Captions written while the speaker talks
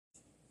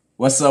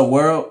What's up,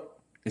 world?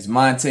 It's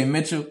Montae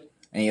Mitchell,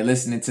 and you're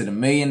listening to the $1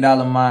 Million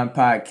Mind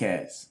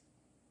Podcast.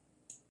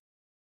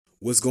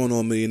 What's going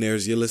on,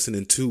 millionaires? You're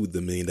listening to the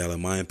 $1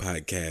 Million Mind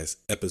Podcast,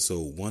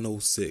 episode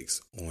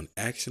 106 on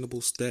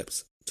actionable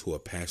steps to a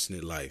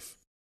passionate life.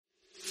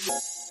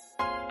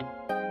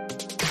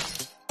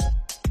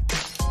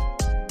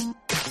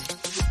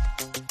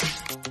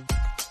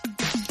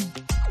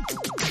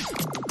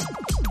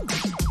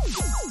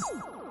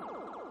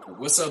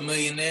 What's up,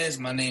 millionaires?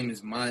 My name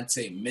is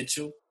Montae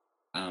Mitchell.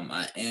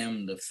 I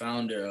am the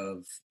founder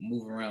of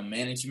Move Around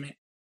Management.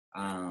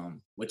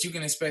 What you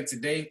can expect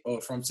today,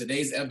 or from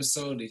today's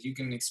episode, is you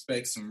can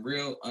expect some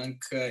real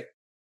uncut,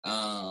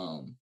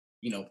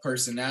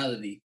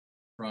 personality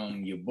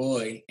from your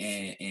boy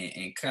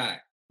and Kai.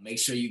 Make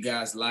sure you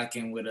guys lock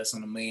in with us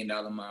on the $1 Million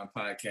Mind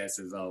Podcast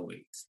as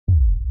always.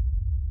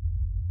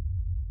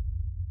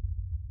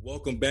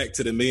 Welcome back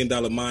to the $1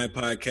 Million Mind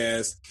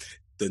Podcast,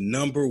 the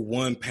number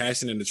one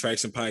passion and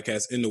attraction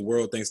podcast in the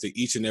world, thanks to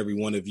each and every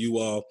one of you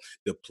all.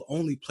 The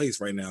only place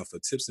right now for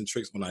tips and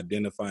tricks on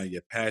identifying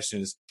your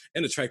passions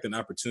and attracting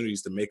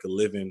opportunities to make a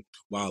living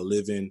while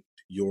living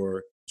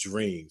your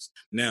dreams.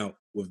 Now,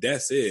 with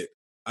that said,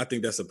 I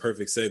think that's a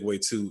perfect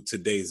segue to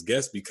today's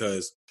guest,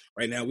 because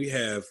right now we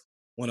have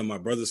one of my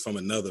brothers from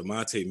another,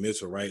 Montae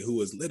Mitchell, right, who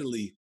is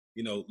literally,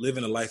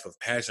 living a life of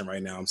passion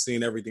right now. I'm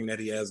seeing everything that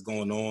he has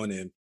going on,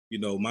 and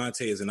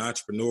Montae is an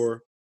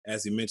entrepreneur.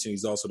 As he mentioned,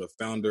 he's also the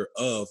founder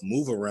of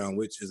Move Around,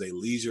 which is a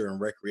leisure and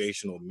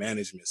recreational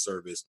management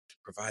service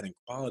providing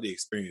quality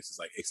experiences,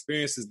 like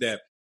experiences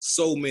that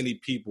so many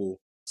people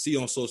see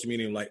on social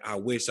media and like, I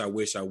wish.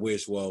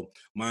 Well,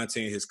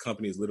 Montae and his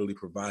company is literally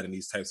providing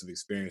these types of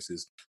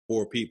experiences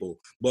for people.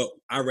 But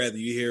I'd rather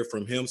you hear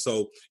from him.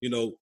 So,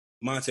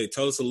 Montae,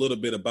 tell us a little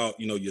bit about,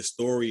 your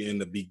story in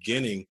the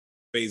beginning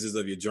phases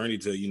of your journey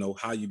to,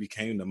 how you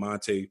became the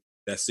Montae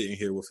that's sitting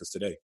here with us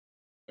today.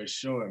 For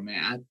sure,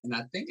 man.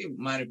 I think it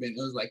might have been,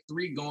 it was like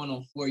 4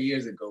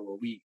 years ago where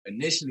we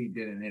initially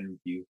did an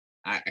interview.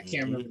 I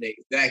can't remember the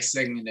exact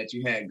segment that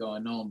you had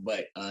going on,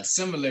 but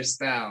similar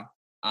style.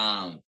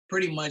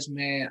 Pretty much,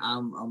 man,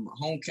 I'm a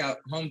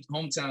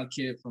hometown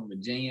kid from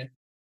Virginia.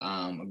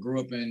 I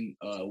grew up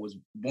was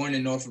born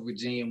in Norfolk,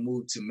 Virginia,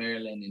 moved to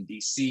Maryland and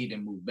DC,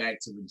 then moved back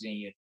to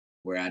Virginia,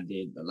 where I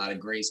did a lot of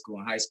grade school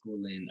and high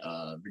school in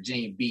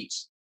Virginia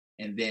Beach.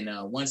 And then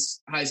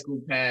once high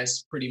school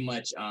passed, pretty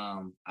much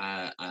I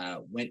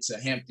went to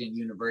Hampton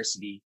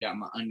University, got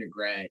my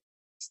undergrad,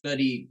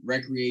 studied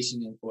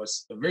recreation, and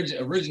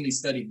originally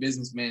studied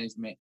business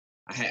management.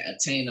 I had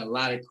attained a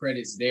lot of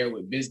credits there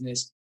with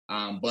business,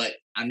 but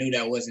I knew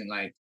that wasn't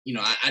like,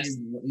 I just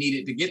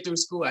needed to get through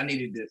school. I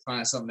needed to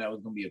find something that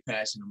was going to be a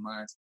passion of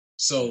mine.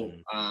 So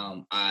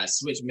I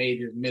switched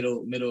majors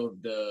middle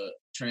of the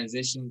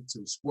transition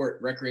to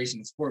recreation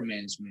and sport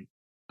management.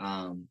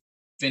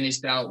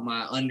 Finished out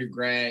my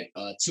undergrad.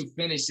 To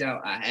finish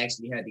out, I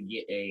actually had to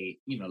get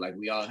like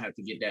we all have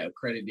to get that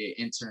accredited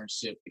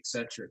internship,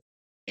 etc.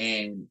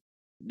 And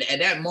at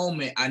that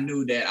moment, I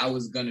knew that I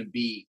was going to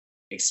be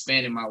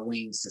expanding my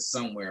wings to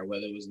somewhere,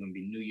 whether it was going to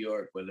be New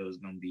York, whether it was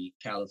going to be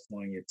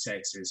California,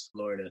 Texas,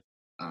 Florida,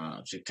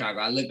 Chicago.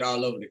 I looked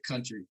all over the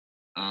country.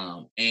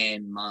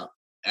 And my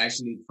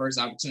first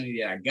opportunity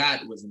that I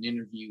got was an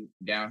interview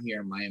down here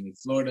in Miami,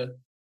 Florida.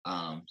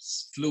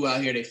 Flew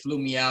out here. They flew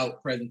me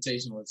out.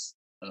 Presentation was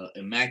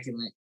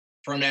immaculate.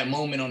 From that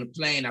moment on the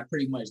plane, I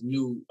pretty much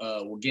knew,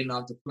 getting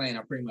off the plane,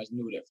 I pretty much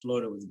knew that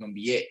Florida was going to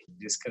be it,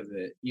 just because of,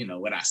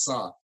 what I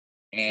saw.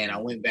 And I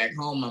went back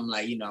home. I'm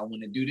like, I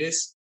want to do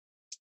this.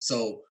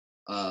 So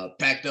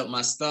packed up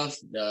my stuff.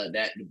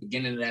 The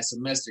beginning of that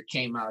semester,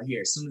 came out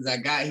here. As soon as I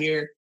got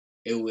here,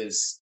 it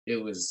was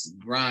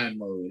grind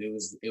mode. It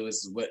was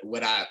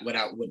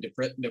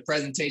the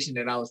presentation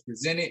that I was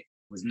presented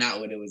was not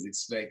what it was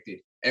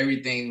expected.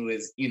 Everything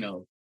was,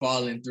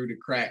 falling through the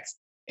cracks.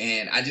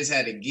 And I just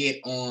had to get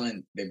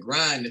on the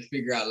grind to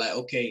figure out, like,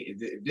 okay,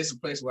 if this is a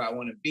place where I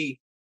want to be,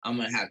 I'm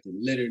going to have to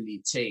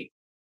literally take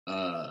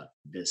the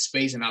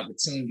space and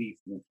opportunity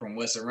from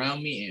what's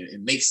around me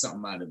and make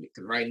something out of it.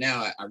 Because right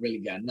now, I really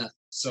got nothing.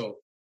 So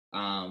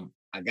I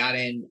got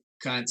in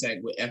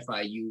contact with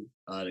FIU,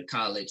 the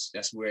college.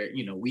 That's where,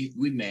 we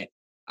met.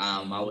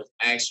 I was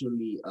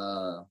actually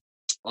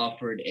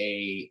offered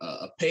a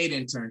paid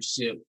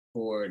internship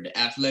for the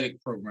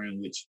athletic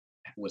program, which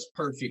was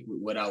perfect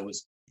with what I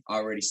was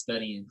already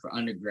studying for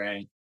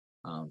undergrad.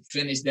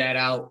 Finished that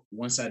out.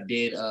 Once I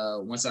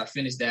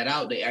finished that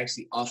out, they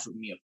actually offered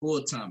me a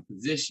full-time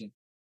position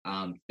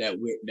that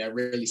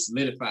really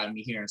solidified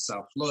me here in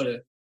South Florida.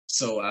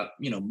 So I,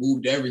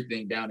 moved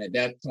everything down at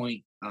that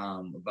point,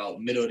 about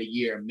middle of the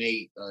year,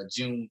 May,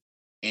 June.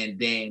 And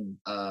then,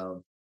 I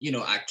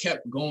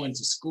kept going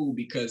to school,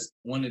 because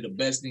one of the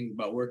best things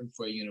about working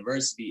for a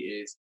university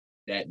is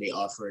that they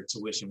offer a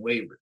tuition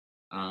waiver.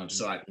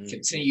 So I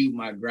continued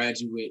my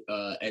graduate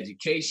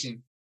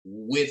education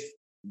with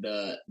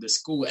the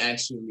school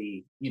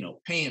actually,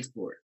 paying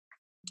for it.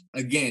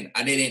 Again,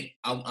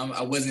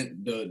 I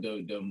wasn't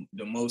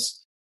the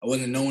most, I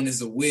wasn't known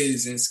as a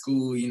whiz in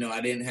school.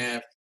 I didn't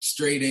have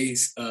straight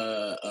A's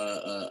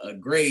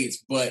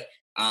grades, but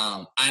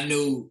I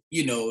knew,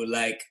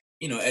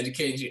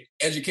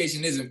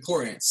 education is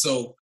important.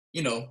 So,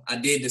 I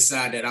did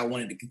decide that I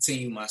wanted to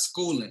continue my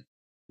schooling.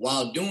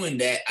 While doing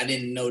that, I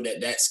didn't know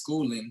that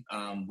schooling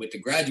with the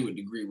graduate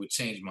degree would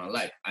change my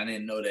life. I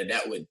didn't know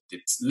that would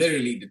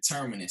literally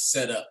determine and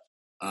set up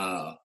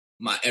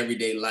my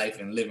everyday life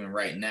and living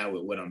right now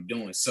with what I'm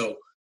doing. So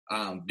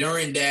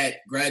during that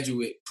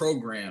graduate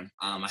program,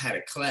 I had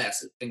a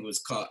class, I think it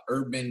was called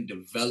Urban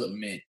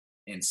Development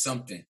and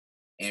something.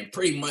 And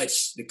pretty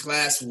much the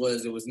class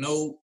was, it was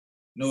no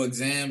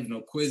exams, no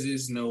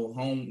quizzes, no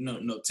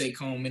take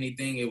home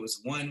anything. It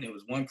was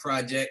one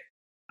project.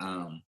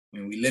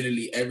 And we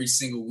literally, every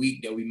single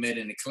week that we met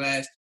in the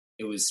class,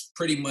 it was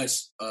pretty much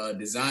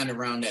designed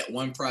around that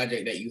one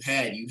project that you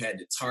had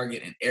to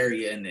target an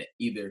area in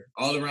either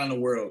all around the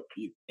world,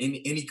 in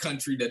any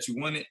country that you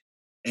wanted.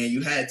 And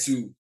you had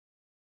to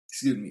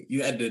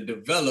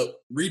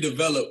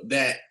redevelop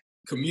that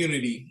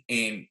community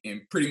and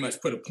pretty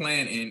much put a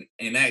plan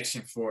in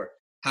action for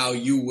how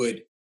you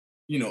would,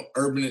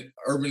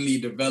 urbanly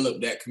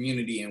develop that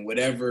community in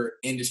whatever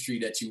industry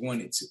that you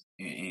wanted to.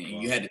 And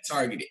wow. You had to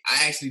target it.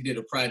 I actually did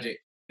a project.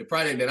 The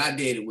project that I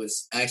did, it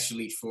was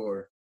actually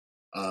for,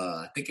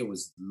 I think it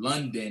was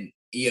London.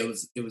 Yeah,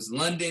 it was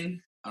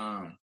London.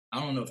 I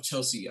don't know if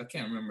Chelsea, I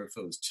can't remember if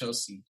it was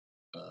Chelsea.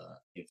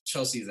 If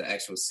Chelsea is an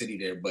actual city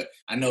there, but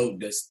I know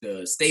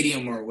the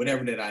stadium or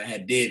whatever that I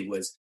had did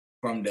was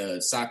from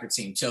the soccer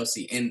team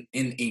Chelsea in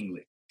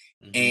England.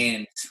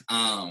 Mm-hmm.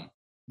 And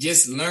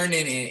just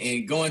learning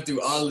and going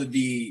through all of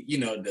the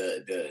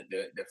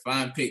the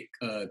fine pick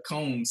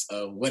combs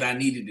of what I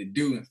needed to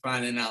do and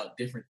finding out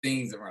different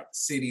things about the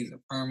cities and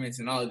permits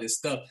and all of this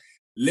stuff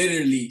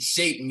literally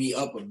shaped me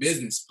up a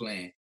business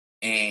plan.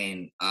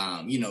 And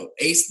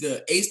ace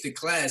the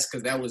class,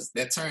 because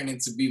that turned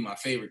into be my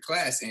favorite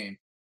class. And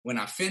when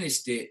I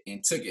finished it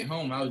and took it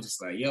home, I was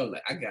just like, yo,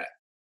 like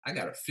I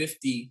got a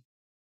 50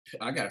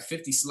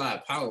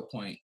 slide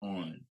PowerPoint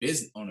on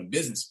a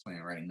business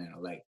plan right now.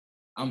 Like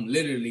I'm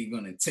literally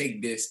gonna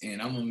take this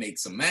and I'm gonna make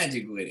some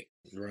magic with it.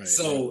 Right.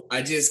 So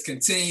I just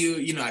continue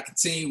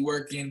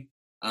working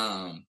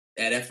at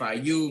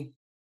FIU.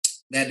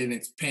 That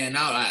didn't pan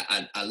out.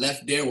 I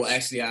left there. Well,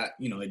 actually,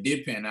 it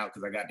did pan out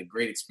because I got the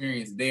great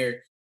experience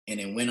there, and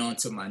then went on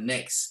to my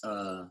next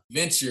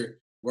venture,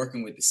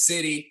 working with the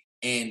city.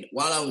 And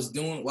while I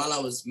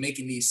was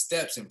making these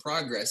steps and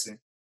progressing,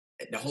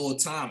 the whole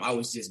time I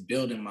was just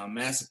building my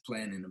master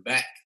plan in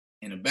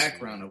the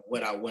background of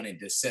what I wanted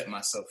to set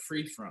myself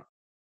free from.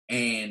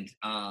 And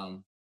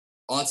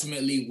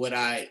ultimately, what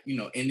I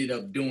ended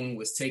up doing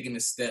was taking the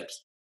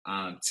steps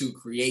to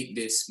create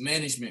this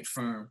management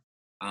firm.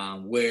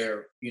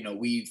 Where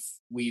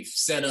we've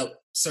set up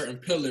certain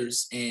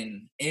pillars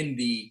in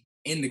the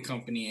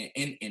company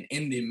and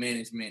in the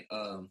management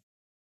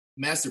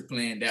master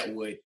plan that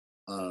would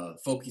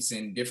focus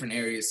in different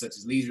areas such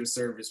as leisure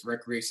service,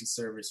 recreation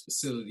service,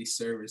 facility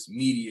service,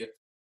 media,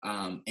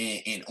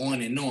 and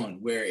on,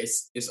 where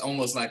it's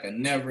almost like a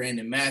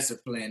never-ending master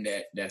plan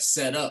that's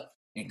set up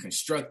and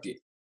constructed.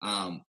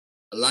 A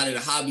lot of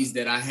the hobbies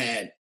that I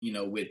had,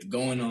 with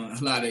going on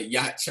a lot of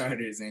yacht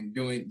charters and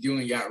doing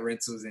yacht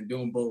rentals and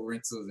doing boat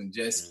rentals and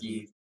jet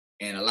skis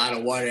and a lot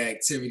of water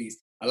activities,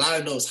 a lot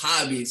of those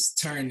hobbies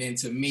turned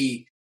into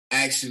me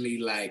actually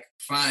like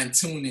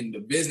fine-tuning the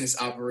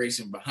business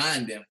operation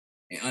behind them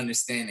and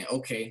understanding,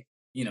 okay,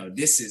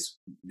 this is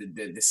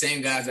the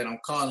same guys that I'm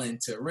calling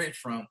to rent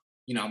from,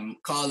 I'm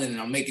calling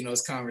and I'm making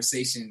those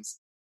conversations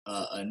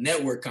a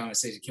network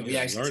conversation. Can we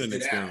actually learn an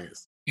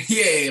experience?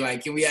 Yeah,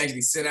 like, can we actually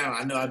sit down?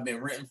 I know I've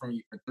been renting from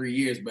you for 3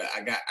 years, but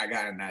I got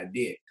an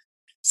idea.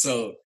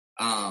 So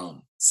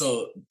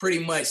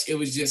pretty much it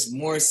was just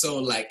more so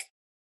like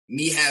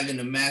me having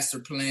a master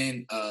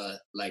plan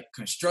like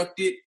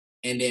constructed,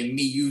 and then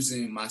me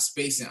using my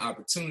space and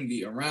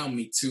opportunity around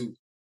me to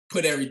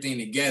put everything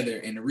together,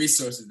 and the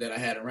resources that I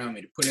had around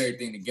me to put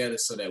everything together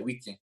so that we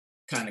can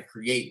kind of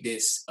create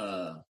this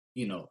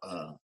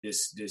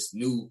this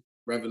new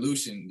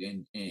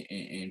revolution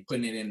and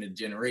putting it in the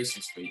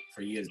generations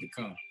for years to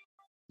come.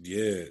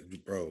 Yeah,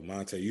 bro,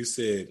 Montae, you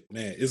said,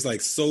 man, it's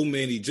like so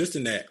many just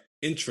in that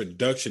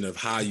introduction of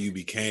how you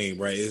became,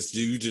 right?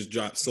 You just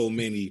dropped so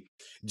many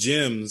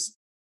gems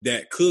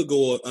that could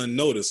go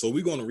unnoticed. So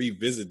we're going to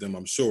revisit them,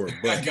 I'm sure.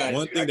 But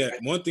one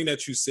thing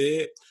that you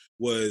said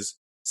was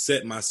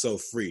set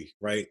myself free,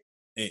 right?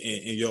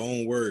 In your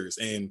own words.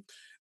 And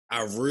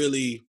I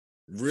really,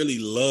 really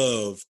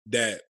love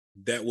that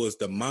was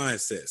the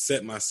mindset,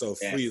 set myself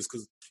free, is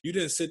because you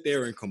didn't sit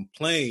there and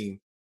complain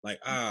like,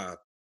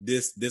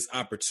 this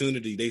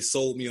opportunity, they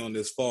sold me on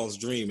this false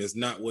dream. It's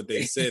not what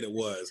they said it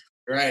was.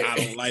 Right. I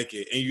don't like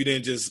it. And you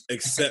didn't just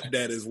accept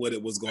that as what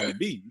it was going to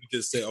be. You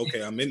just said,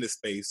 okay, I'm in this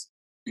space.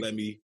 Let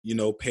me,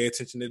 pay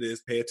attention to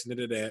this, pay attention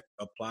to that,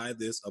 apply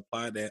this,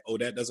 apply that. Oh,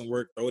 that doesn't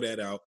work. Throw that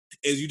out.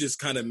 As you just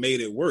kind of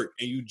made it work,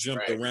 and you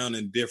jumped around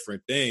in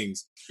different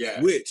things,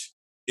 which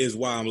is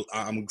why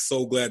I'm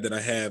so glad that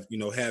I have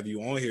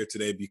you on here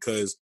today,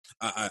 because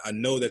I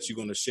know that you're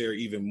going to share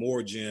even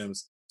more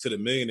gems to the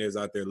millionaires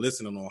out there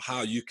listening on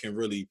how you can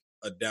really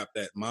adapt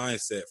that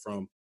mindset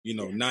from,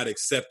 not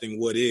accepting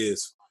what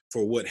is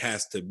for what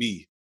has to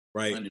be,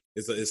 right?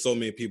 It's so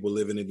many people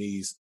living in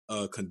these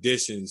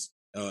conditions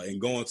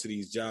and going to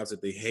these jobs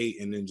that they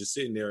hate, and then just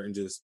sitting there and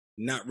just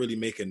not really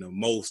making the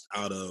most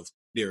out of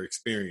their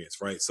experience,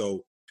 right?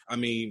 So, I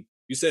mean,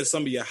 you said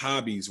some of your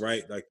hobbies,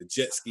 right? Like the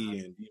jet ski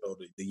and,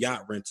 the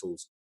yacht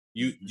rentals.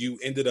 You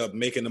ended up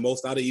making the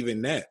most out of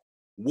even that.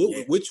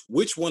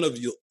 Which one of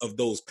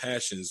those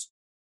passions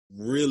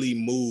really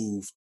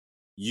moved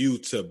you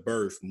to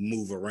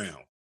move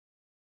around?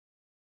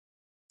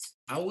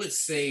 I would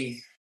say,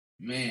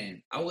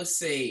 man,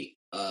 almost,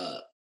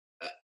 I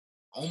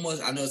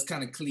know it's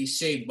kind of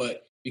cliche,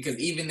 but because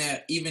even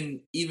that,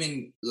 even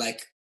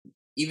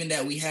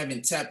that we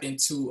haven't tapped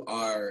into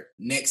our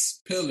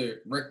next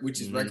pillar,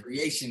 which is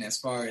recreation, as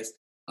far as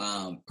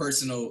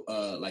personal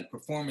like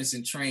performance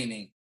and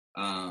training,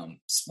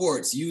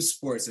 sports, youth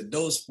sports,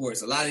 adult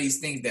sports, a lot of these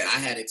things that I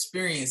had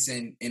experience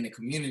in the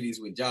communities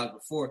with jobs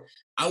before.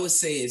 I would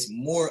say it's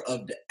more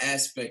of the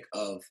aspect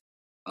of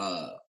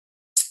uh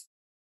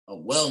a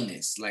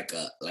wellness, like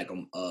a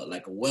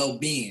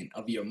well-being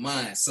of your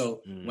mind.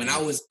 So when I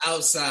was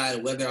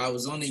outside, whether I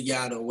was on the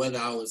yacht or whether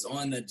I was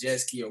on the jet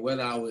ski or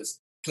whether I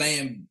was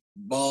playing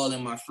ball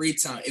in my free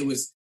time, it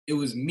was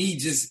me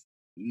just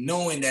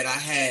knowing that I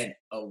had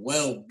a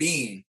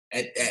well-being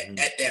at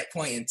that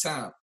point in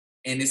time.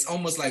 And it's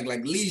almost like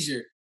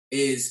leisure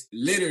is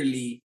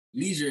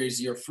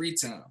your free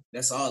time.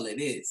 That's all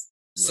it is.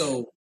 Right.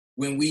 So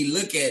when we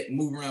look at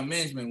move around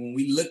management, when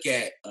we look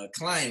at a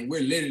client,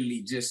 we're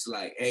literally just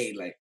like, hey,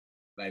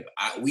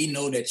 we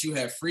know that you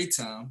have free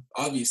time,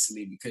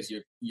 obviously, because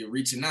you're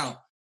reaching out,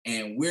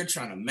 and we're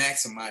trying to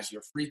maximize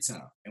your free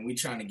time, and we're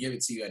trying to give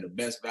it to you at the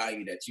best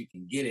value that you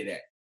can get it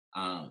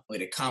at,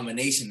 with a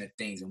combination of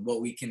things and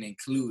what we can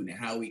include and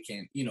how we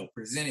can,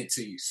 present it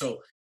to you.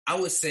 So I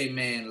would say,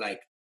 man, like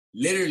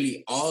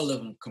literally all of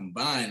them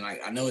combined.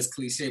 Like, I know it's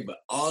cliche, but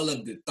all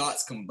of the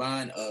thoughts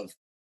combined of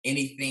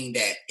anything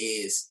that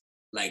is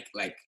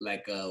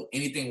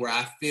anything where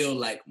I feel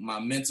like my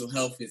mental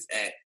health is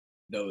at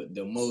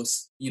the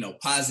most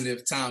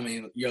positive time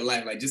in your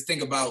life. Like, just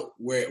think about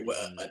where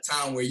a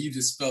time where you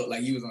just felt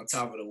like you was on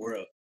top of the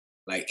world.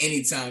 Like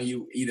anytime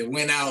you either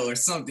went out or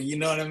something, you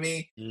know what I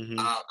mean?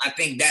 I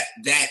think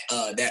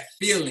that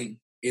feeling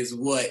is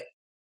what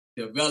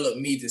developed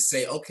me to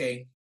say,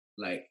 okay,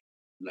 like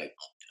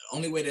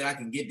only way that I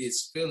can get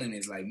this feeling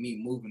is like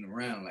me moving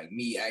around, like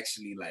me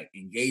actually like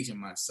engaging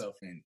myself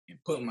and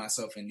putting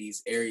myself in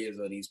these areas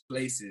or these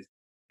places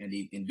and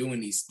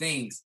doing these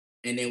things.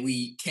 And then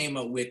we came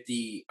up with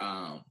the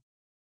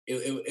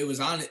it was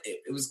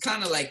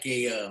kind of like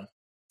I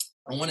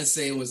want to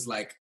say it was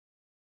like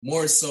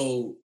more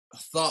so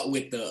thought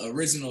with the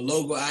original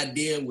logo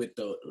idea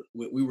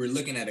we were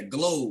looking at a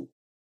globe,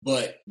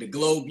 but the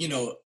globe,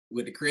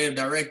 with the creative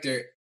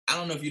director, I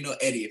don't know if you know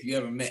Eddie, if you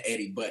ever met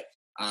Eddie, but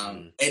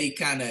Eddie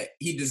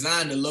he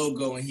designed the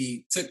logo, and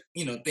he took,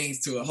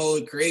 things to a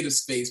whole creative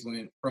space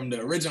from the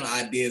original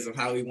ideas of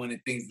how he wanted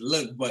things to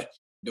look. But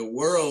the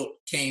world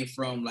came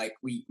from, like,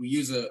 we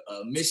use a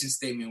mission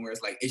statement where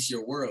it's like, it's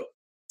your world.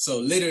 So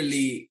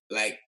literally,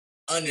 like,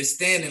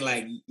 understanding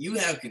like you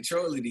have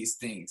control of these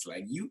things,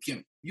 like you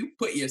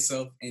put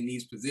yourself in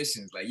these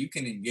positions, like you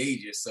can engage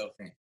yourself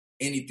in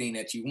anything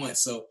that you want.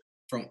 So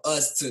from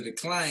us to the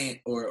client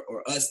or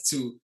us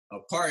to a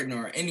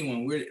partner or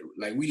anyone, we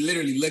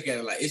literally look at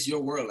it like, it's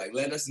your world. Like,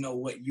 let us know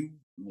what you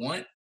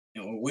want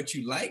or what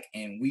you like,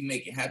 and we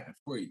make it happen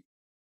for you.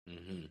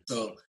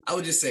 So I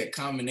would just say a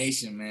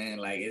combination, man.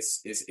 Like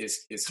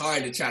it's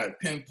hard to try to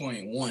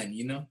pinpoint one,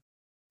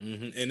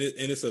 And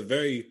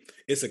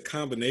it's a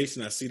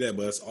combination. I see that,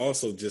 but it's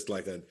also just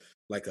like a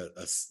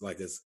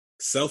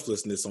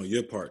selflessness on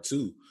your part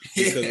too,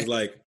 because it's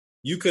like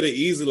you could have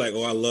easily like,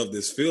 oh, I love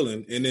this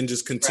feeling, and then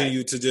just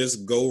continue to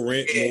just go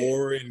rent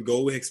more and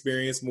go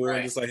experience more,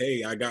 and just like,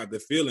 hey, I got the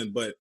feeling,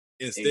 but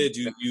instead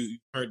you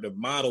turned the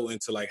model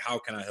into like, how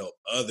can I help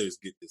others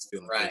get this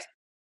feeling? Right.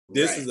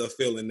 This is a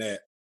feeling that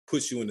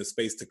puts you in the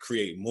space to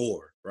create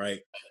more, right?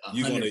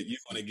 You're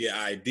gonna get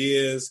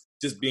ideas.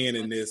 Just being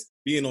on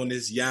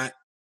this yacht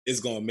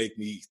is gonna make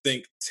me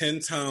think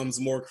 10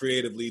 times more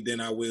creatively than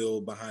I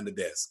will behind the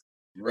desk.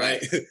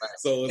 Right.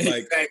 So it's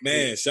like,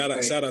 man, shout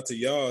out to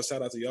y'all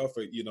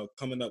for,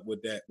 coming up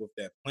with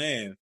that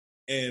plan.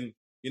 And,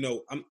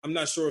 I'm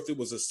not sure if it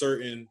was a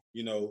certain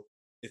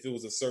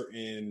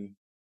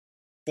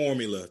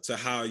formula to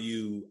how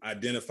you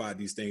identify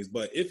these things,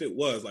 but if it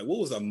was, like, what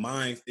was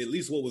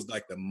what was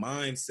like the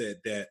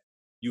mindset that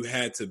you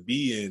had to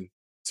be in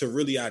to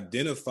really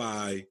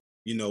identify,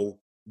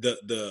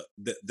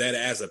 that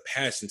as a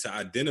passion, to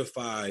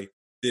identify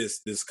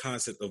this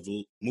concept of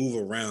move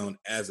around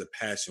as a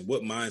passion?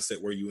 What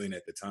mindset were you in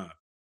at the time?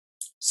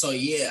 So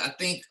yeah, I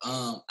think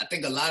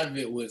a lot of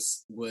it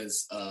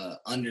was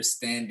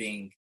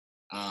understanding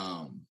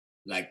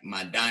like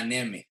my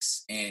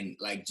dynamics and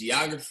like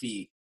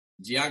geography.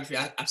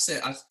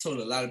 I've told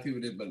a lot of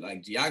people this, but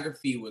like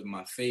geography was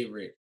my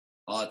favorite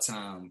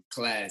all-time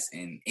class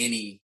in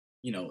any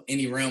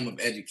any realm of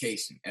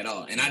education at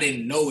all. And I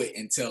didn't know it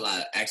until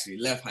I actually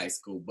left high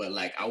school. But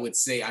like I would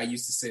say, I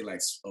used to say like,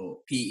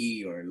 oh,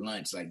 PE or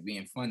lunch, like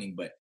being funny.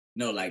 But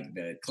no, like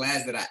the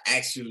class that I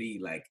actually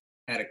like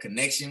had a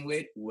connection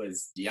with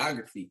was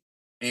geography.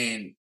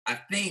 And I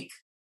think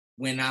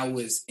when I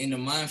was in the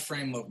mind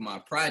frame of my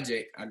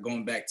project,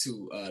 going back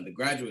to the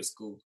graduate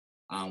school,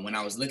 when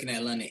I was looking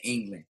at London,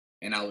 England,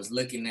 and I was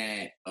looking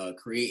at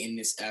creating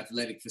this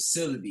athletic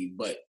facility,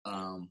 but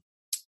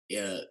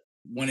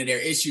one of their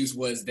issues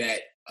was that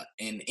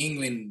in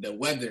England, the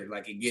weather,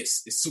 like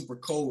it's super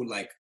cold,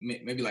 like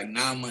maybe like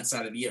 9 months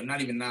out of the year,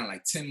 not even 9,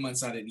 like 10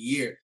 months out of the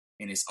year.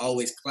 And it's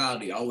always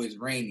cloudy, always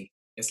rainy.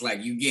 It's like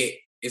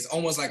it's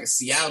almost like a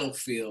Seattle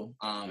feel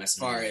as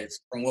far as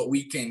from what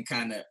we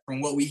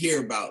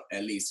hear about,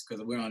 at least,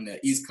 because we're on the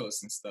East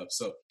Coast and stuff.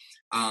 So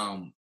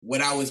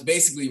what I was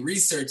basically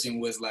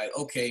researching was like,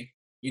 okay,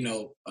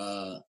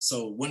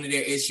 so one of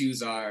their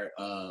issues are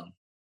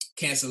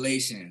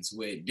cancellations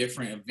with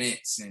different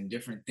events and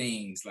different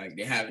things. Like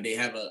they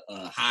have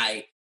a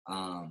high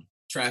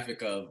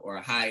traffic of, or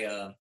a high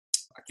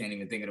I can't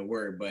even think of the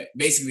word, but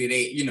basically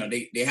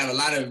they have a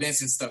lot of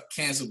events and stuff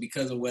canceled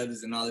because of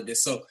weathers and all of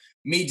this. So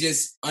me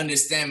just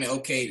understanding,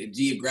 okay, the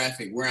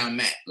geographic where I'm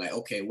at, like,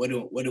 okay, what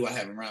do I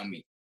have around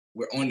me?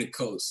 We're on the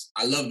coast.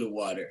 I love the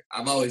water.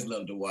 I've always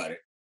loved the water.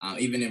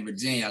 Even in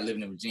Virginia, I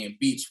lived in Virginia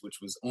Beach, which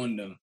was on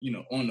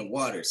the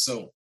water.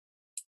 So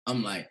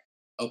I'm like,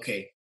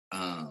 okay,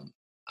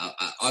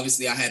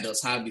 obviously I had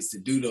those hobbies to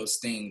do those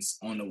things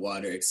on the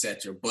water,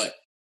 etc. But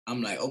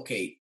I'm like,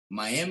 okay,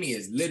 Miami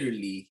is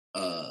literally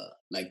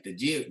like the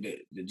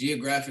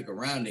geographic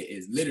around it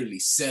is literally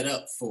set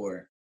up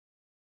for,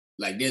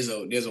 like, there's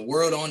a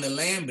world on the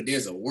land, but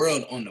there's a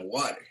world on the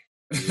water.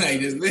 Yeah. Like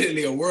there's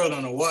literally a world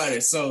on the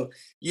water. So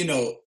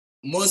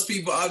most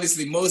people,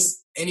 obviously,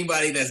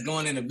 anybody that's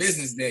going into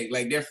business,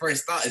 like their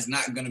first thought is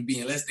not going to be,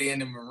 unless they're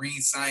into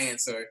marine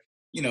science or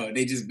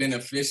they just been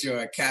a fisher or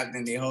a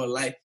captain their whole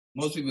life.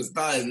 Most people's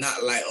thought is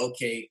not like,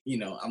 okay,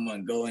 I'm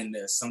gonna go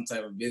into some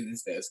type of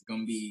business that's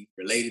gonna be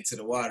related to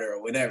the water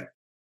or whatever. Right.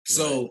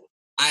 So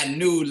I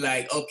knew,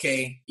 like,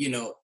 okay,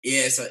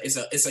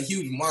 it's a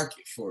huge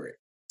market for it.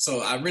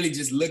 So I really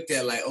just looked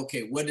at, like,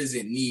 okay, what does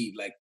it need?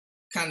 Like,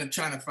 kind of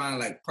trying to find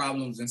like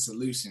problems and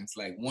solutions,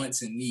 like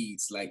wants and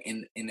needs, like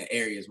in the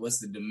areas. What's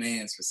the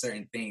demands for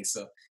certain things?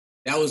 So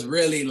that was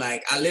really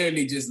like, I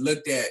literally just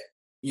looked at,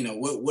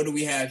 what do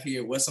we have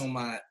here? What's on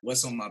my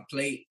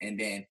plate? And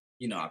then,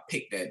 I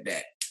picked at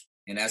that.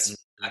 And that's,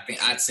 I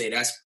think I'd say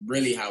that's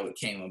really how it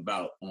came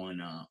about on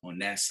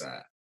that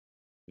side.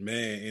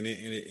 Man,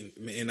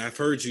 and I've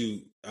heard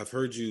you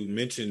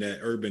mention that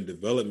urban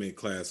development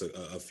class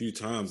a few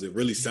times. It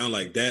really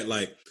sounded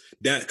like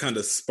that kind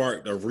of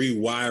sparked a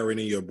rewiring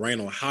in your brain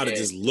on how to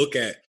just look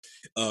at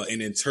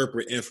and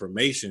interpret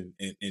information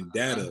and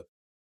data.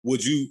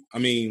 Would you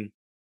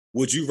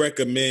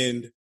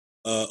recommend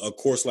a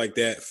course like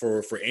that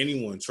for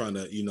anyone trying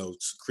to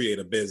create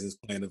a business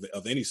plan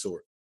of any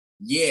sort?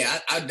 Yeah,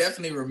 I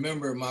definitely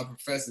remember my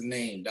professor's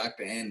name,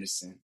 Dr.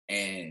 Anderson.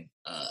 And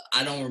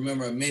I don't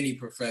remember many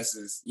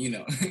professors' name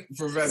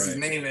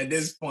at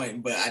this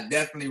point, but I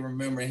definitely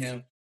remember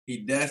him.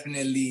 He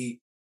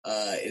definitely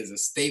is a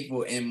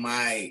staple in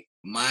my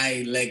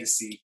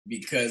legacy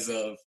because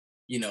of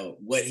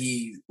what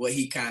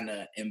he kind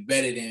of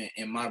embedded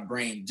in my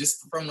brain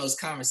just from those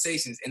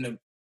conversations. And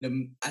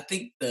I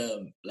think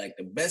the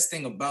best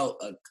thing about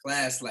a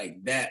class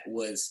like that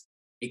was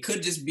it could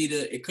have just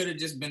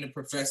been the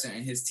professor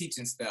and his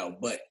teaching style,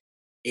 but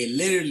it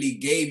literally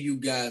gave you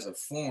guys a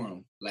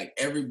forum, like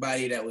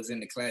everybody that was in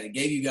the class, it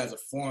gave you guys a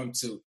forum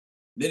to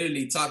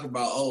literally talk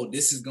about, oh,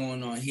 this is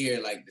going on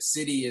here. Like the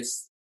city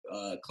is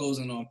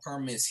closing on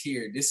permits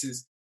here. This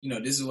is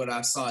what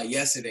I saw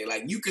yesterday.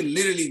 Like you could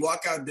literally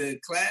walk out the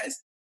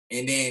class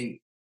and then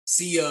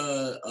see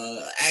a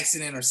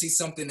accident or see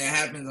something that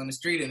happens on the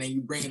street, and then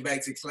you bring it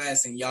back to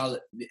class and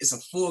it's a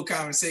full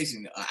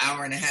conversation, an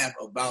hour and a half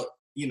about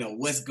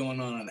what's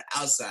going on the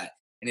outside.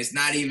 And it's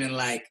not even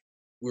like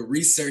we're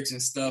researching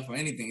stuff or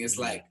anything. It's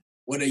like,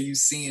 what are you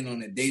seeing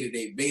on a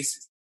day-to-day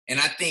basis? And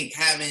I think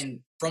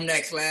having from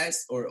that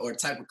class or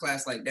type of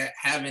class like that,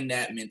 having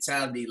that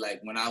mentality, like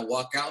when I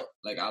walk out,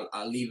 like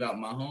I'll leave out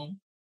my home.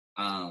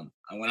 And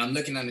when I'm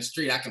looking on the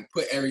street, I can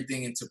put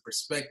everything into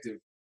perspective,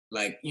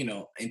 like,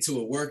 into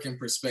a working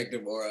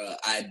perspective or an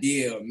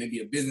idea or maybe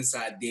a business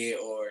idea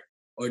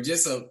or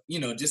just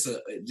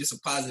a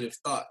positive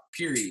thought,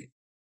 period.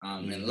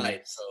 In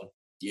life. So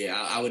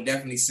yeah, I would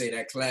definitely say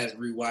that class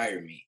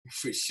rewired me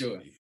for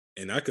sure.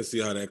 And I could see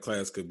how that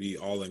class could be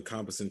all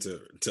encompassing to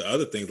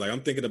other things. Like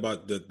I'm thinking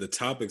about the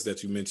topics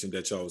that you mentioned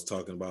that y'all was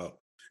talking about.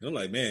 And I'm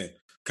like, man,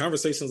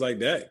 conversations like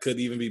that could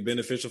even be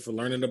beneficial for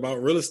learning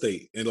about real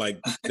estate. And like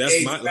that's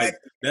exactly.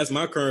 that's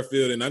my current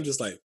field. And I'm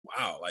just like,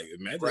 wow, like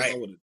imagine if I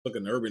would have took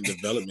an urban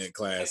development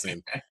class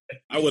and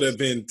I would have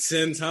been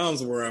 10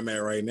 times where I'm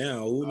at right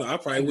now. I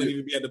probably wouldn't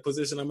even be at the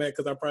position I'm at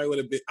because I probably would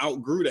have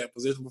outgrew that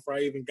position before I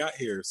even got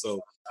here.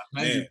 So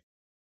man,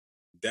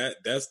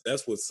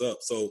 that's what's up.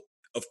 So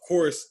of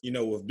course,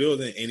 with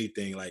building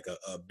anything like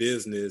a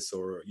business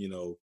or,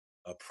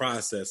 a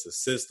process, a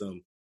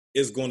system,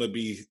 it's going to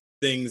be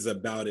things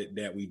about it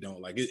that we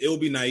don't like. It will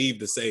be naive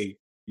to say,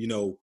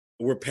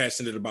 we're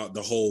passionate about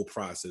the whole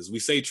process. We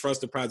say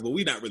trust the process, but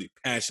we're not really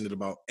passionate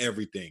about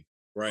everything,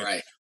 right?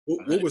 Right.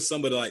 What were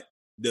some of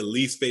the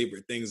least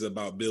favorite things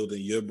about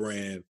building your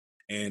brand,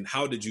 and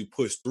how did you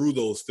push through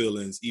those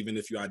feelings, even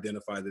if you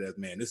identified it as,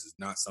 man, this is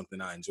not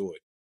something I enjoyed?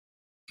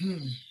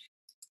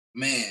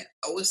 Man,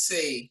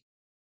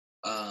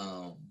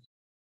 um,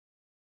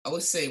 I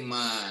would say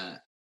my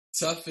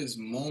toughest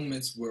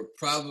moments were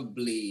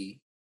probably,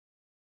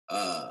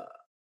 uh,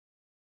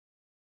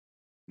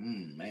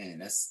 man,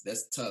 that's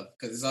tough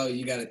because it's all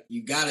you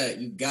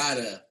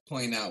gotta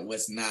point out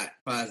what's not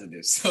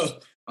positive. So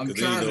I'm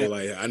Because then trying to.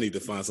 like, I need to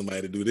find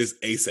somebody to do this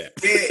ASAP.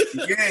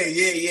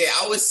 Yeah.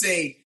 I would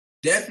say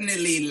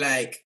definitely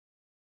like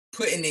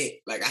putting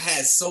it like I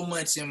had so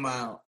much in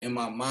my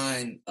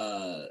mind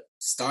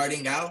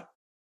starting out,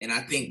 and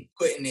I think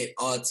putting it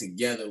all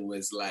together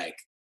was like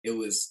it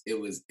was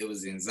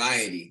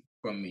anxiety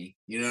from me.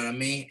 You know what I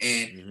mean?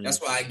 And that's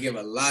why I give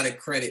a lot of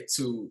credit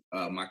to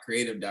my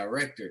creative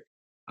director,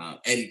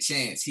 Eddie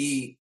Chance.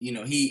 He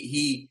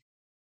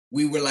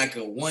we were like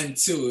a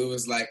 1-2. It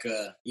was like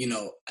I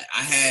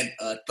had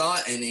a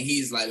thought, and then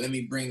he's like, let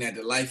me bring that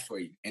to life for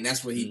you. And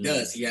that's what he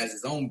does. He has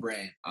his own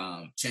brand,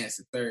 Chance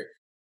the Third.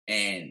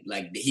 And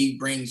like he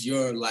brings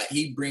your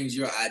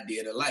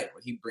idea to life,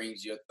 or he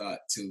brings your thought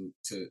to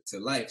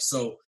life.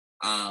 So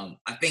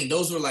I think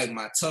those were like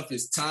my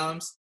toughest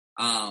times.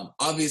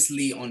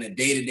 Obviously on a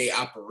day-to-day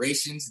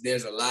operations,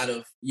 there's a lot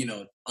of,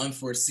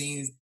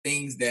 unforeseen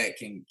things that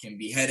can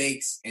be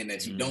headaches and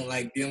that you don't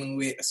like dealing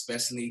with,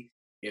 especially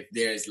if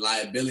there's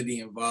liability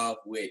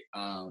involved with,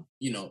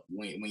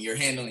 when you're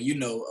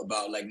handling,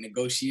 about like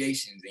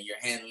negotiations, and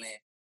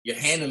you're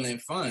handling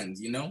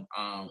funds,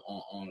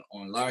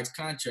 on large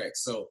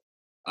contracts. So,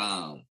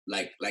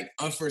 like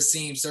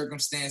unforeseen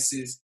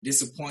circumstances,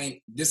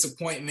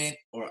 disappointment,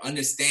 or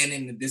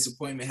understanding the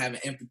disappointment,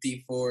 having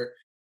empathy for,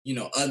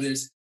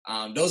 others.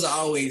 Those are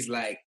always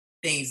like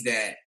things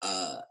that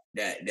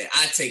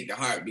I take to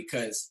heart,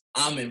 because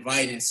I'm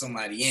inviting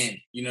somebody in.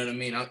 You know what I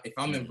mean? If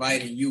I'm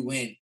inviting you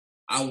in,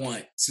 I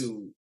want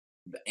to,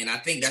 and I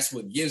think that's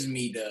what gives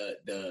me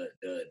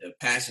the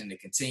passion to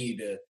continue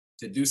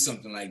to do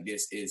something like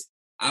this. Is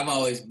I've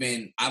always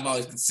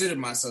considered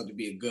myself to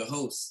be a good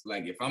host.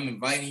 Like if I'm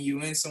inviting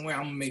you in somewhere,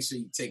 I'm gonna make sure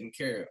you're taken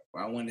care of.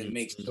 I want to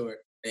make sure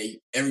that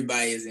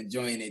everybody is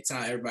enjoying their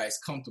time, everybody's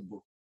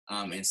comfortable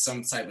in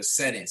some type of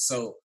setting.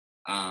 So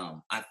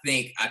I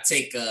think I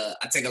take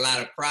a lot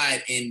of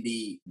pride in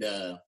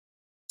the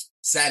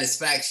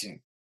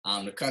satisfaction,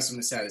 the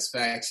customer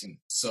satisfaction.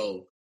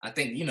 So I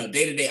think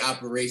day-to-day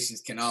operations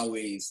can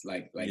always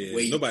like weigh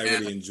you Nobody down.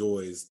 really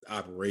enjoys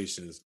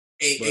operations,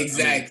 but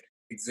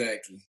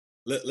Exactly.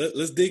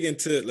 let's dig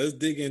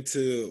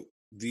into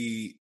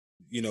the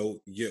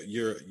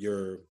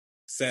your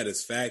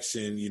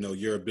satisfaction,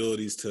 your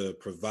abilities to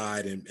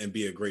provide and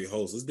be a great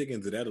host. Let's dig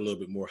into that a little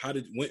bit more. How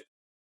did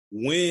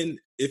when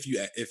if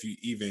you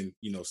even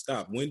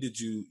stop, when did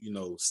you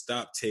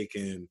stop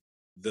taking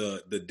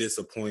the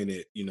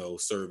disappointed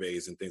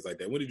surveys and things like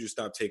that? When did you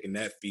stop taking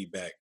that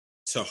feedback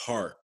to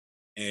heart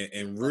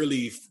and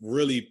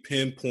really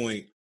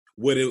pinpoint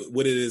what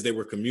it is they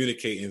were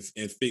communicating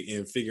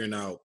and figuring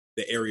out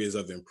the areas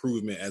of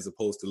improvement, as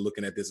opposed to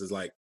looking at this as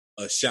like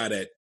a shot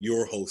at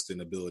your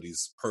hosting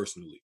abilities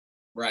personally?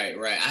 Right.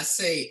 I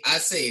say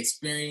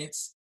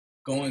experience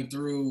going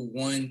through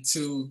 1,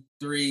 2,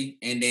 3,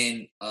 and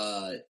then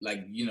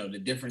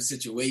the different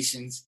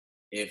situations.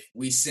 If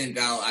we send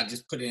out, I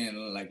just put it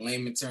in like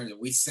layman terms. If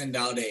we send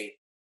out a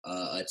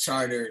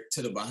charter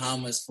to the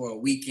Bahamas for a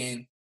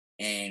weekend,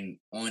 and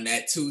on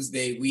that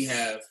Tuesday we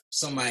have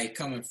somebody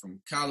coming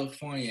from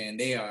California, and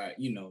they are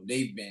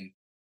they've been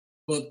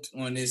booked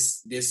on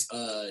this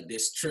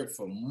trip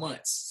for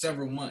months,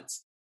 several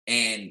months.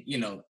 And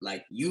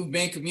like you've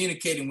been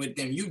communicating with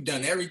them, you've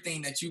done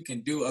everything that you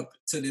can do up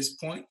to this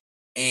point,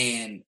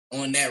 and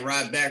on that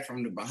ride back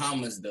from the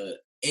Bahamas, the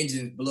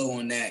engines blow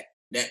on that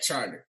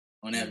charter,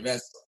 on that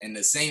vessel, and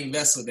the same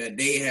vessel that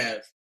they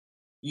have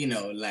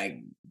like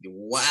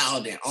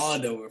wild and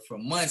awed over for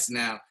months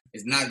now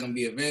is not going to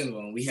be available,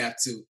 and we have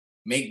to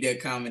make the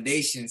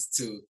accommodations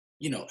to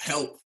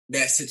help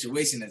that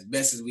situation as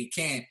best as we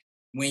can.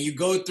 When you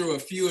go through a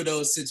few of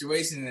those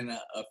situations and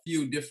a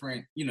few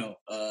different,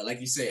 like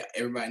you say,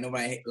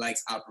 nobody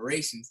likes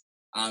operations.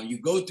 You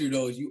go through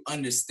those, you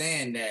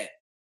understand that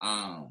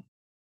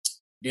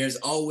there's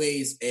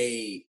always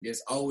a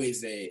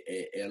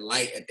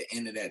light at the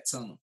end of that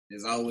tunnel.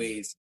 There's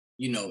always,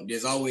 you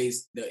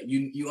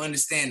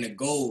understand the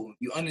goal.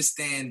 You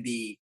understand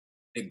the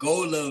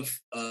goal of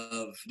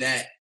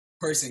that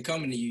person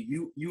coming to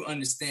you. You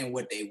understand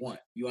what they want.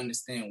 You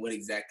understand what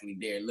exactly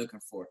they're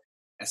looking for.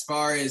 As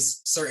far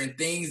as certain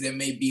things that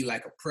may be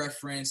like a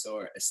preference,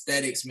 or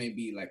aesthetics may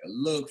be like a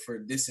look for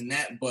this and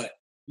that, but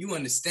you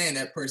understand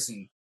that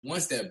person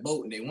wants that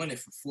boat and they want it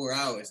for 4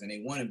 hours and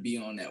they want to be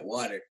on that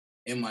water.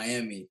 in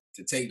Miami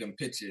to take them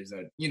pictures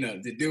or,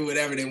 to do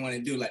whatever they want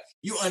to do. Like,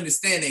 you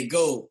understand they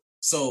go.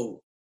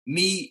 So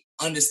me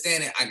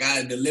understanding I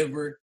gotta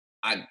deliver,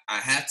 I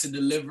have to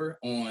deliver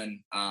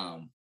on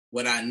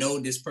what I know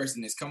this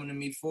person is coming to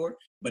me for,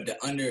 but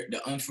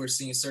the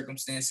unforeseen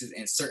circumstances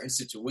and certain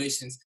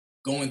situations,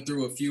 going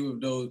through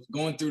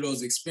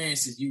those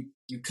experiences, you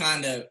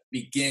kind of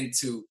begin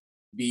to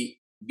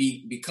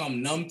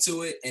become numb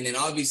to it, and then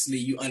obviously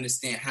you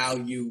understand how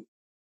you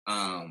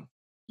I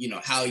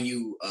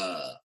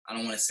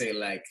don't want to say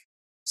like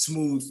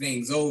smooth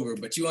things over,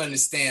 but you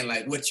understand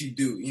like what you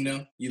do,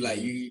 you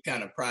like you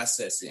kind of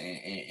process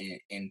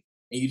it, and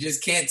you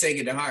just can't take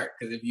it to heart,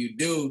 because if you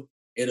do,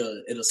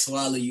 it'll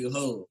swallow you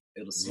whole.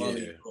 It'll swallow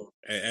you whole.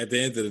 At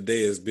the end of the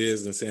day, it's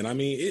business, and I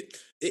mean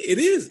it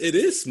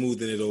is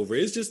smoothing it over.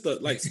 It's just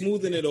like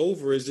smoothing it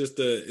over is just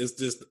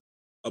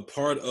a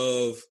part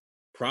of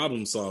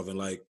problem solving.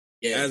 Like,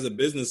 as a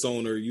business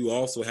owner, you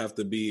also have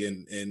to be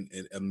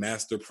a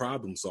master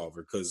problem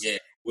solver, because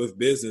with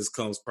business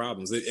comes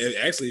problems.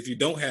 Actually, if you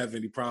don't have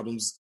any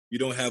problems, you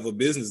don't have a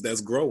business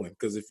that's growing.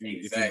 Because if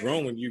you're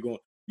growing, you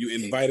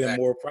invite in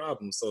more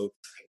problems. So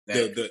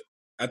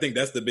I think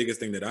that's the biggest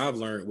thing that I've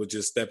learned with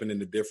just stepping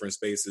into different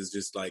spaces.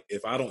 Just like,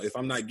 if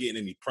I'm not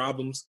getting any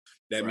problems,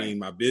 that means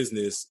my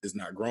business is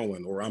not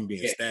growing, or I'm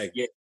being stagnant.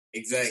 Yeah,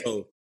 exactly.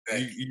 So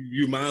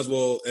you might as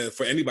well,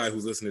 for anybody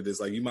who's listening to this,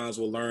 like, you might as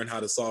well learn how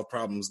to solve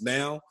problems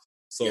now,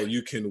 so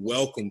you can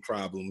welcome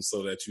problems,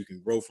 so that you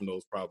can grow from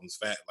those problems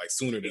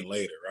sooner than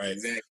later, right?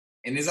 Exactly.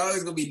 And there's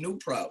always gonna be new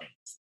problems,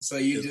 so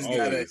you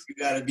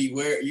gotta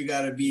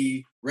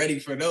be ready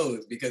for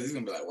those, because it's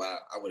gonna be like, wow,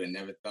 I would have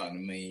never thought in a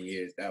million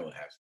years that would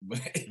happen. But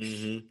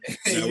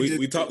now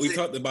we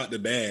talked about the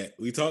bad.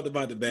 We talked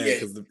about the bad,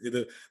 because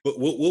but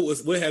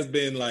what has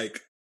been like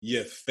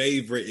your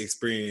favorite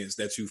experience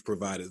that you've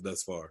provided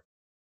thus far?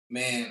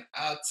 Man,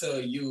 I'll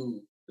tell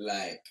you,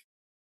 like,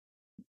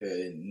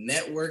 the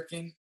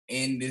networking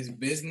in this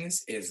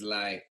business is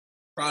like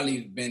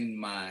probably been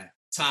my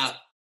top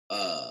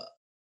I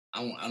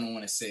don't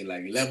want to say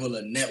like level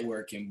of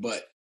networking,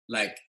 but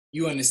like,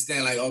 you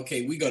understand, like,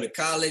 okay, we go to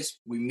college,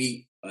 we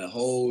meet a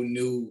whole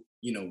new,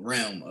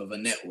 realm of a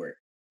network.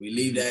 We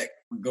leave that,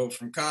 we go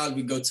from college,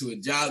 we go to a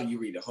job, you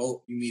meet a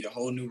whole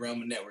new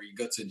realm of network. You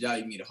go to a job,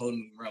 you meet a whole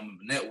new realm of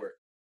a network.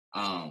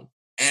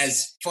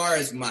 As far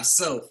as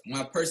myself,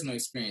 my personal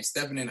experience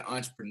stepping into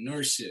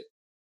entrepreneurship,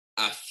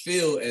 I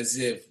feel as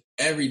if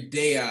every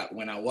day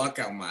when I walk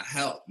out my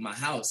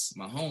house,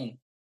 my home,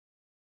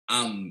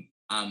 I'm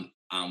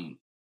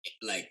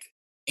like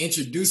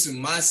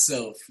introducing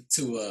myself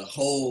to a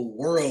whole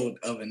world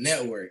of a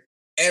network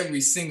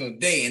every single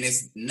day, and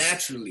it's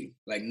naturally.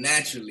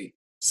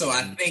 So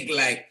I think,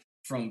 like,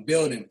 from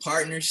building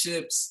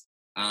partnerships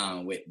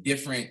with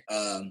different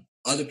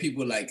other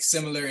people like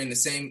similar in the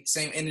same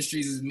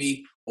industries as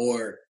me,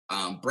 or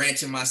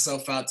branching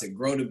myself out to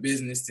grow the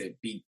business, to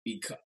be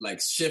like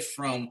shift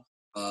from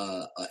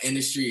an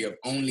industry of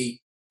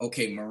only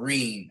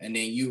marine, and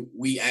then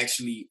we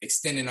actually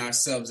extending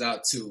ourselves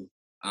out to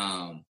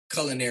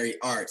culinary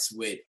arts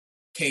with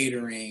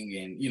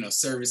catering and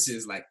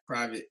services like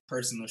private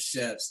personal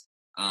chefs,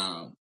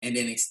 and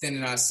then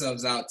extending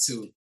ourselves out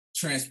to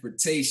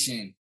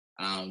transportation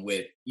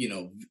with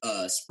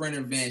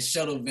sprinter vans,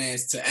 shuttle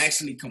vans, to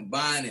actually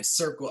combine and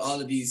circle all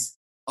of these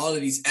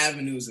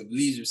avenues of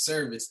leisure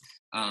service.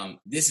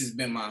 This has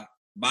been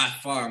by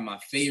far my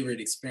favorite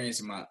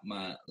experience, my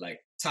like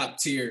top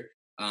tier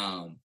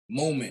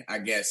moment, I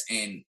guess,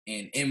 in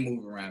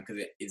Move Around,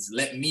 because it's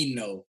let me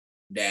know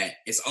that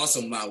it's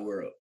also my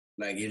world.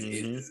 Like,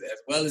 it's as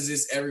well as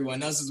it's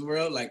everyone else's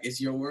world. Like, it's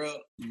your world.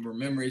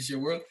 Remember, it's your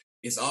world.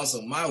 It's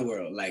also my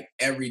world. Like,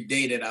 every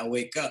day that I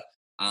wake up,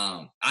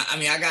 I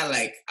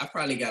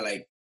probably got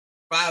like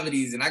 5 of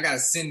these, and I gotta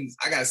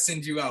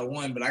send you out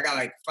one, but I got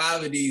like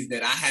 5 of these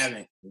that I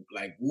haven't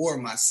like wore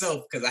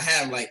myself, because I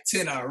have like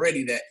 10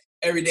 already that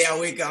every day I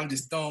wake up, I'm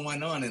just throwing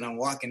one on and I'm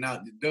walking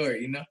out the door,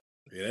 Yeah,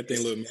 that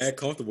thing look mad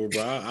comfortable,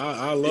 bro.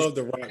 I love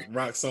the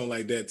rock something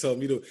like that. Tell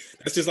me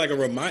that's just like a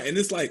reminder, and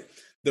it's like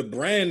the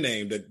brand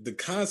name, the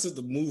concept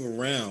of Move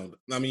Around.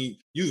 I mean,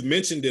 you've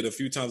mentioned it a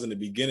few times in the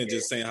beginning,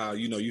 just saying how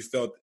you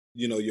felt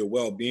your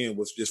well-being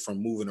was just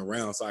from moving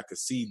around. So I could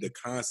see the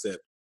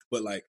concept,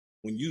 but like,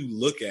 when you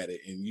look at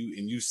it and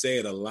you say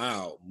it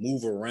aloud,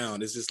 move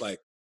around, it's just like,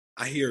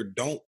 I hear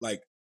don't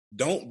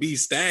be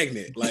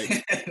stagnant.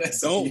 Like,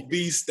 don't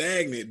be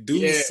stagnant.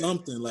 Do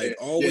something. Like,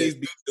 always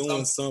be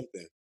doing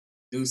something.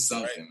 Do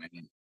something, right?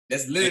 Man.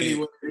 That's literally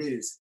what it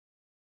is.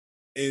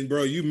 And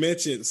bro, you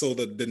mentioned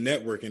the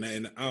networking,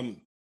 and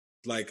I'm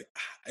like,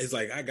 it's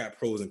like I got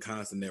pros and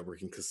cons to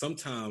networking, because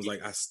sometimes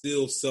like I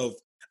still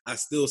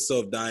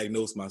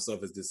self-diagnose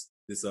myself as this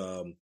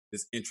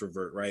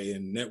introvert, right?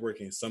 And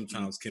networking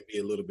sometimes can be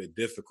a little bit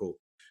difficult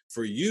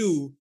for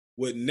you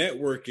with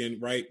networking,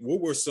 right?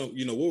 What were some,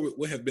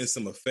 what have been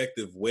some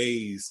effective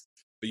ways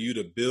for you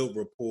to build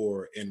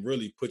rapport and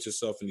really put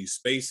yourself in these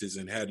spaces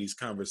and have these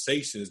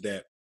conversations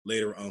that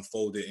later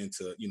unfolded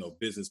into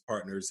business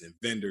partners and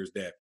vendors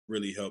that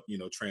really help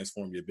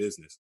transform your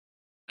business?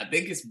 I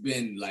think it's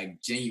been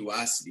like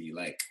genuosity,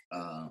 like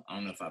I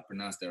don't know if I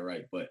pronounced that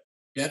right, but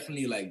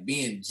definitely like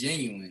being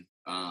genuine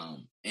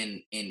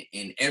in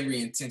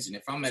every intention.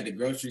 If I'm at the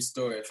grocery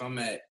store, if I'm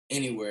at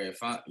anywhere,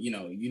 if I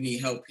you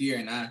need help here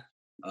and I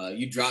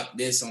you drop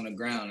this on the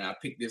ground and I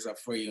pick this up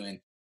for you and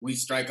we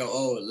strike a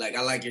like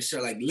I like your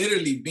shirt, like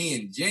literally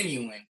being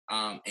genuine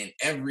in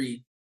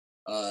every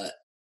uh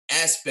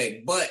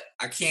aspect. But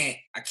I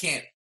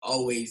can't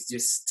always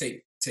just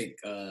take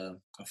a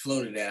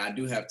float of that. I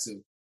do have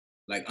to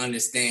like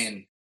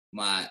understand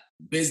my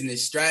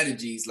business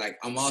strategies. Like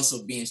I'm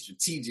also being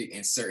strategic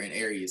in certain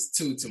areas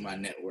too to my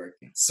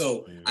networking.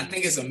 So I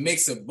think it's a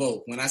mix of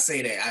both. When I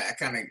say that, I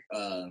kind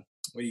of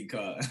what do you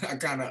call it? I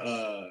kind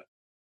of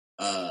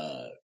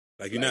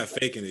like you're not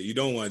faking it. You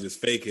don't want to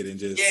just fake it and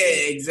just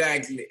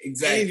exactly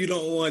and you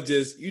don't want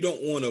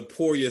to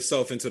pour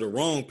yourself into the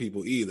wrong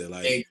people either.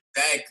 Like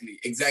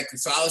exactly.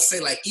 So I would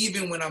say like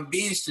even when I'm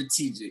being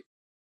strategic,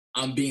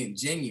 I'm being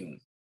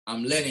genuine.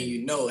 I'm letting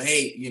you know,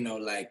 hey,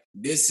 like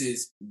this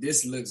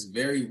looks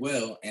very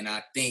well, and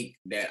I think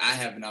that I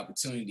have an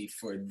opportunity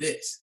for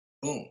this.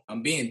 Boom.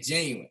 I'm being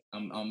genuine.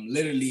 I'm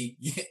literally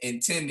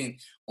intending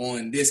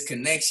on this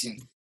connection.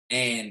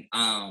 And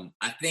I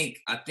think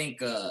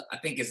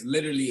it's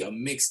literally a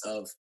mix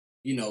of,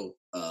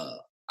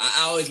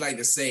 I always like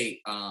to say,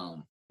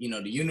 the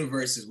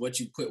universe is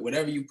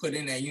whatever you put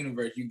in that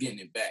universe, you're getting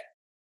it back.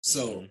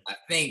 So I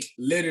think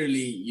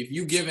literally if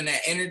you giving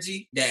that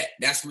energy,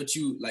 that's what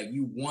you like,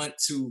 you want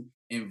to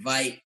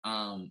invite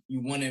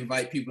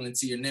people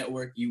into your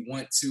network. You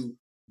want to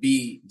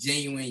be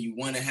genuine. You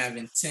want to have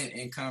intent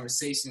in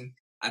conversation.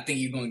 I think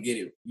you're going to get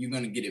it. You're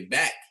going to get it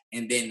back.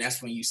 And then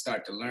that's when you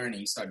start to learn and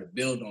you start to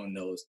build on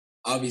those.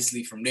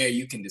 Obviously from there,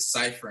 you can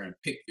decipher and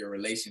pick your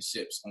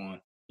relationships on,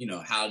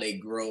 how they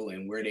grow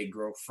and where they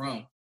grow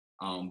from.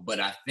 But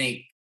I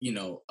think,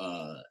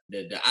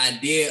 the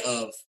idea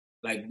of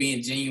like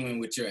being genuine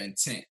with your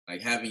intent,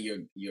 like having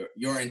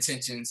your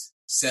intentions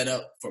set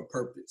up for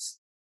purpose.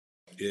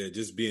 Yeah,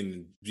 just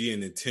being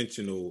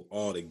intentional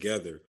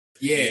altogether.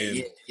 Yeah.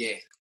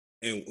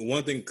 And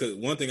one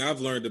thing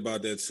I've learned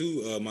about that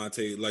too,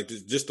 Montae, like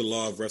just the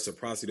law of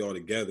reciprocity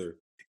altogether,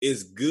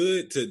 it's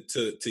good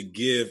to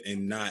give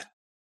and not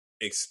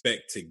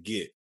expect to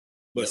get.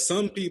 But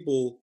some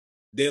people,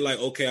 they're like,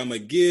 okay, I'm gonna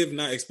give,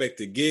 not expect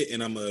to get,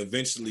 and I'm gonna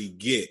eventually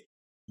get.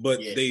 But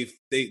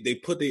they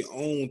put their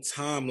own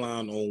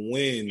timeline on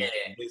when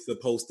they're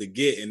supposed to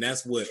get, and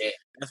that's what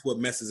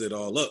messes it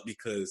all up,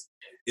 because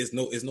it's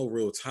no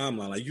real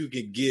timeline. Like you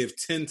can give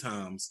 10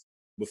 times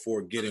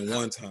before getting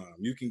one time.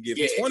 You can give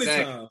 20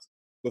 times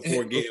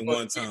before getting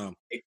one time.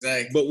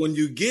 Exactly. But when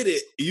you get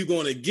it, you're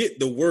going to get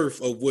the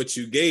worth of what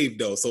you gave,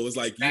 though. So it's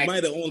like you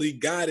might have only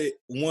got it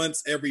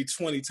once every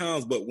 20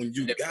 times, but when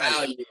you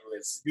got it,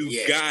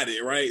 you got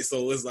it, right?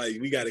 So it's like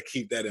we got to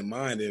keep that in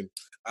mind. And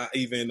I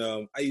even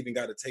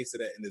got a taste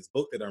of that in this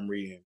book that I'm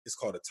reading. It's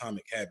called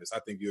Atomic Habits. I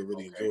think you'll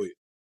really enjoy it.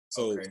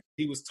 So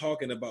he was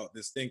talking about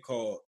this thing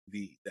called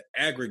the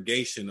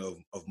aggregation of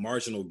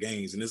marginal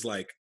gains, and it's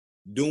like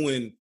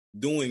doing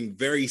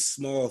very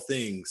small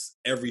things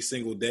every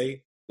single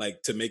day,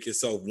 like to make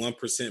yourself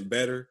 1%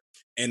 better.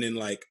 And then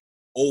like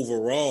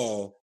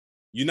overall,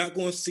 you're not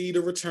going to see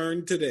the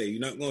return today.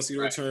 You're not going to see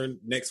the return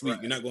next week.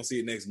 You're not going to see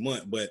it next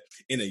month. But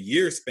in a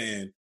year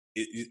span,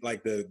 it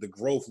like the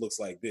growth looks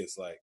like this,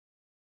 like,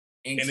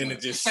 and then it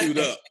just shoot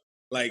up.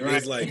 Like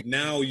it's like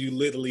now you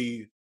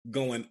literally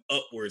going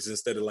upwards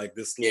instead of like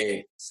this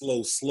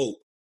slow slope.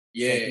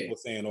 Some people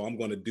saying, "Oh, I'm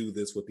going to do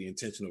this with the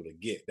intention to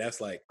get."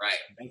 That's like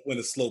that's when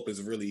the slope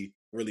is really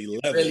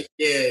level.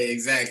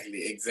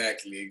 Exactly.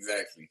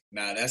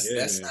 Nah, that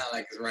sounds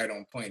like it's right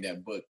on point,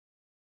 that book.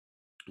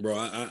 Bro,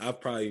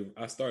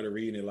 I started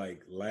reading it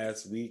like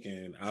last week,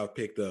 and I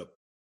picked up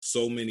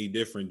so many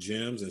different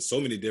gems and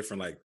so many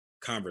different like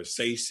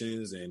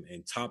conversations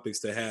and topics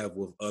to have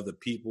with other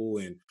people,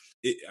 and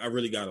I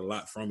really got a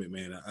lot from it,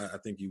 man. I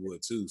think you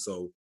would too.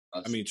 So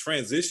I mean,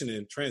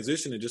 transitioning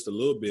just a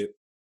little bit.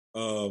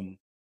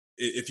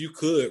 If you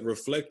could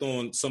reflect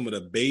on some of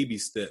the baby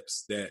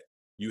steps that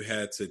you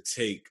had to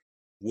take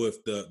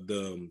with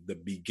the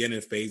beginning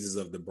phases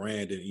of the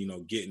brand,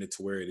 and getting it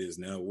to where it is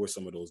now, what were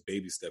some of those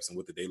baby steps and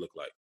what did they look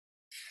like?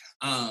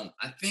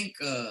 I think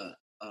I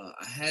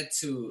had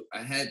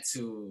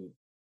to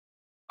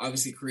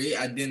obviously create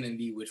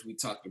identity, which we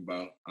talked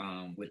about,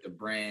 with the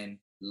brand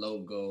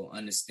logo,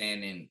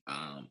 understanding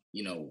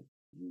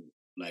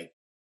like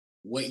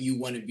what you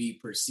want to be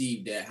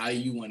perceived at, how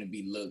you want to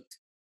be looked.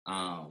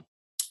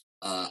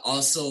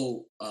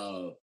 Also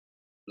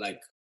like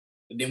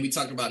then we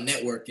talked about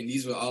networking.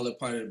 These were all a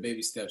part of the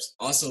baby steps.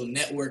 Also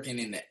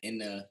networking in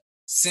the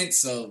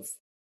sense of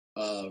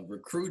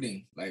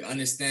recruiting, like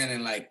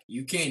understanding like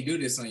you can't do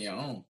this on your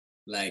own.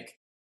 Like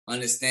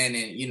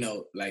understanding,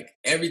 like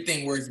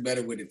everything works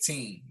better with a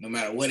team, no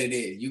matter what it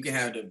is. You can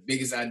have the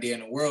biggest idea in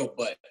the world,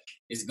 but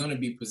it's gonna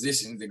be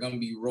positions, they're gonna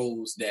be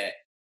roles that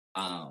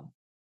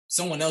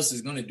someone else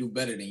is gonna do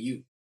better than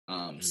you.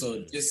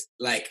 So just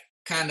like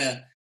kind of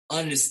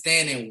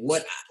understanding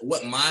what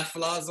my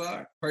flaws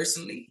are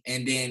personally,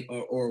 and then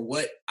or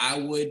what I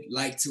would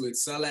like to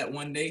excel at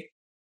one day,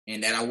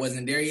 and that I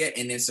wasn't there yet,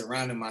 and then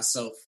surrounding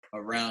myself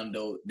around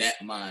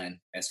that mind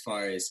as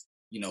far as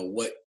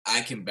what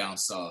I can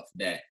bounce off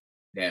that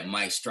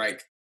might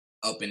strike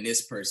up in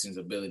this person's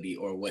ability,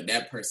 or what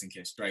that person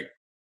can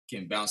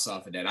bounce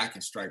off of that I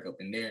can strike up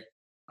in their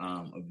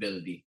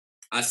ability.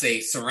 I say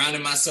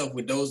surrounding myself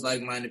with those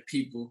like-minded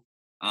people.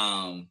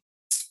 I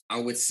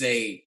would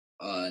say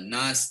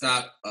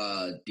nonstop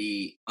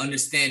the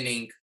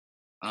understanding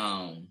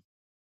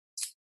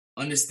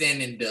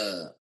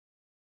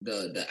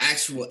the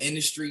actual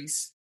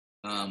industries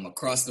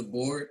across the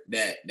board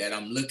that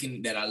I looked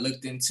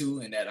into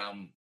and that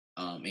I'm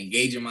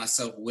engaging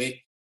myself with,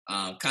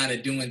 kind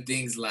of doing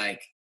things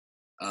like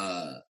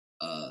uh,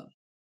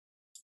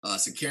 uh,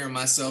 securing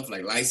myself,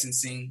 like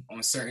licensing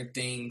on certain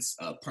things,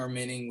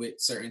 permitting with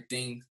certain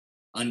things,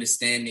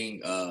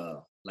 understanding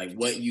like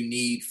what you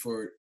need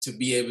to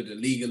be able to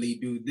legally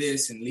do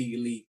this and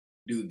legally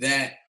do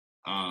that.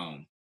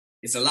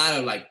 It's a lot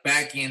of like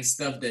back end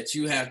stuff that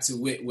you have to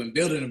when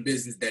building a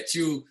business, that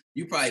you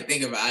probably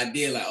think of an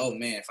idea like, oh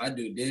man, if I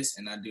do this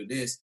and I do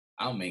this,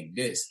 I'll make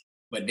this.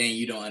 But then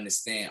you don't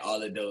understand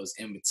all of those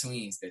in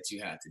betweens that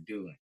you have to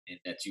do, and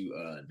that you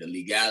the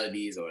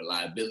legalities or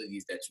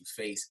liabilities that you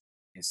face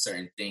in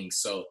certain things.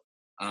 So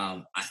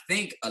I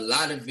think a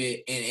lot of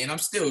it, and I'm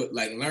still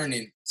like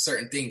learning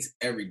certain things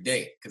every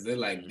day because it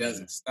like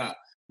doesn't stop.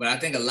 But I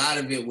think a lot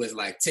of it was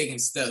like taking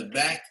steps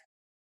back,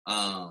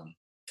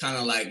 kind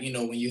of like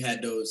when you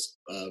had those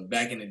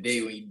back in the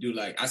day when you do,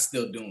 like I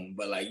still do them,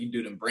 but like you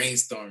do them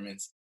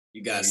brainstormings.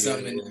 You got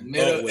something in the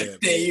middle, and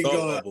then you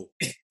go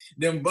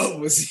them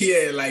bubbles.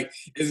 Yeah, like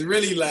it's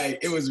really like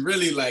it was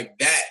really like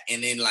that,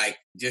 and then like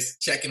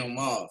just checking them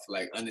off,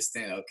 like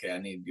understand. Okay, I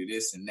need to do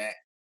this and that.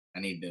 I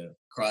need to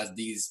cross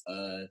these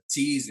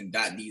T's and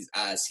dot these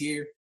I's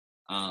here.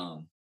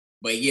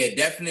 But yeah,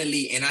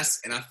 definitely, and I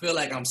feel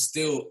like I'm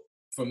still,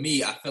 for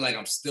me, I feel like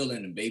I'm still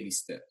in the baby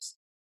steps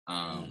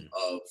of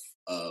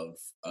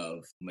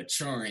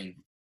maturing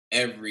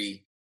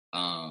every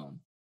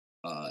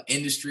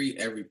industry,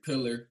 every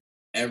pillar,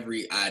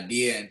 every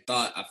idea and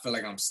thought. I feel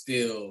like I'm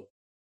still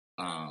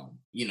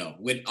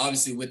with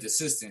obviously with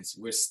assistance,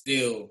 we're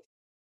still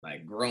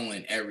like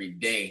growing every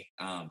day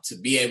to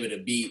be able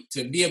to be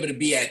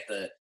at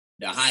the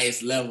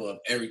highest level of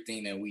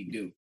everything that we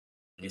do.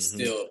 It's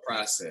still a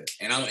process,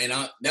 and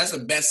I that's the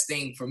best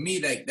thing for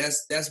me. Like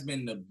that's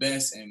been the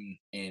best, and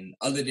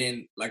other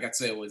than, like I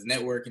said, was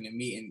networking and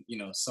meeting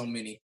so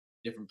many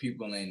different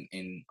people, and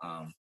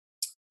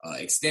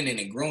extending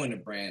and growing the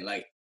brand.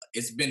 Like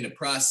it's been the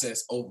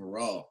process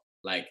overall.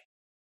 Like,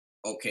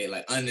 okay,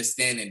 like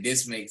understanding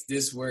this makes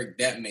this work,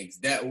 that makes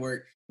that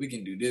work. We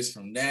can do this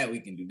from that. We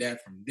can do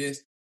that from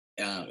this.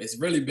 It's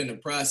really been a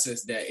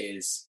process that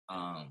is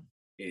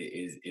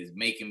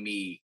making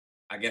me,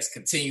 I guess,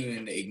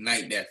 continuing to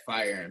ignite that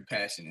fire and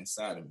passion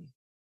inside of me.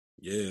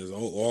 Yeah, it's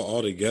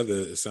all together.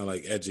 It sounds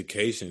like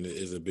education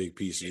is a big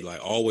piece. You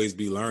like always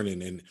be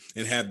learning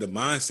and have the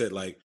mindset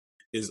like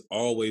is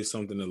always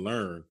something to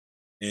learn.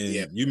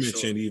 Yeah, And you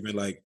mentioned even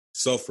like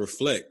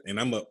self-reflect, and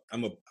I'm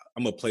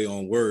a play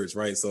on words,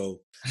 right?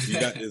 So you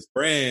got this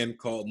brand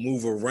called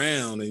Move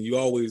Around, and you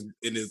always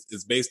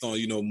it's based on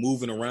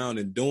moving around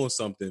and doing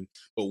something.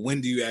 But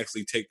when do you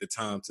actually take the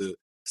time to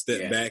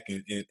step back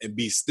and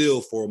be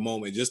still for a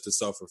moment just to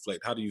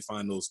self-reflect? How do you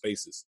find those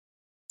spaces?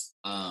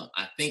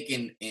 I think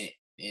in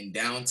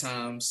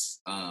downtimes,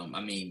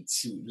 I mean,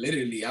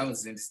 literally, I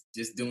was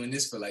just doing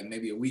this for like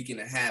maybe a week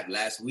and a half.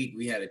 Last week,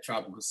 we had a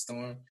tropical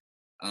storm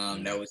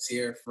that was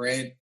here,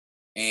 Fred,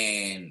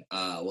 and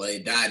well,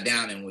 it died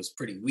down and was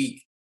pretty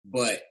weak.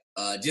 But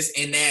just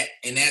in that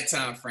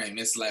time frame,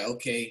 it's like,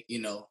 okay,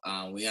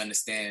 we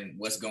understand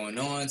what's going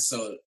on.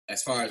 So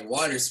as far as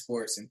water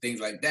sports and things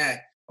like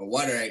that, or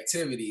water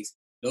activities,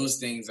 those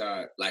things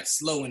are like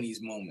slow in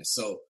these moments.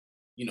 So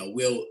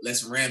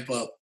let's ramp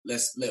up.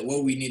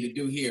 What we need to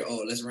do here.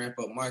 Oh, let's ramp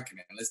up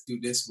marketing. Let's do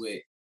this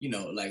with,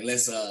 like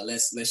let's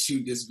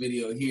shoot this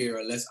video here,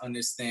 or let's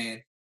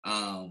understand.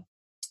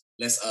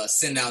 Let's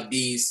send out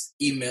these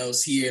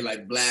emails here,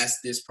 like blast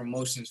this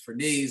promotions for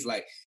these.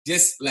 Like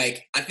just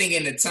like I think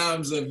in the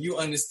times of you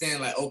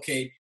understand, like,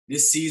 okay,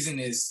 this season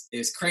is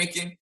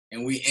cranking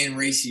and we in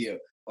ratio,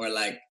 or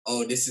like,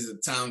 oh, this is a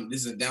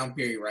down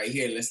period right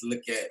here. Let's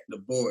look at the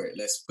board.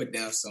 Let's put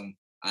down some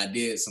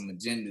ideas, some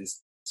agendas,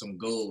 some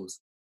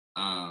goals.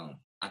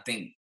 I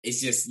think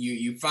it's just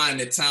you find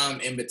the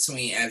time in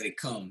between as it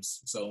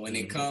comes. So when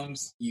it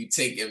comes, you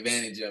take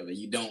advantage of it.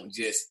 You don't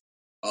just,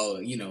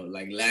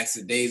 like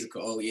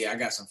lackadaisical. Oh yeah, I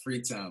got some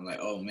free time. Like,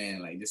 oh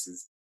man, like this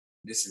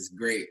is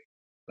great.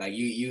 Like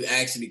you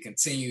actually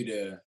continue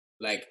to,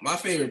 like, my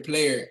favorite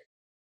player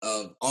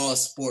of all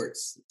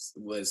sports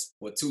was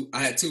I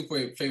had two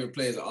favorite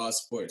players of all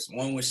sports.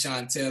 One was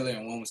Sean Taylor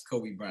and one was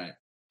Kobe Bryant.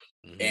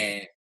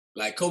 And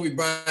like Kobe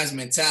Bryant's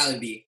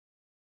mentality,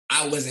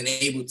 I wasn't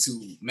able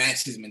to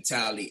match his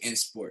mentality in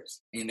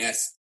sports. And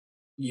that's,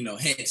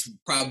 hence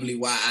probably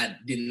why I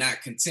did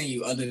not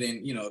continue, other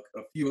than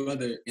a few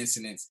other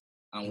incidents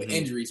with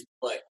injuries,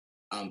 but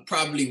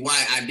probably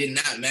why I did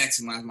not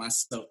maximize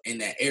myself in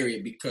that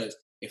area, because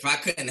if I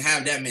couldn't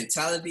have that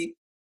mentality,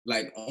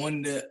 like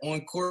on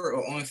court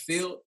or on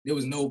field, there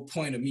was no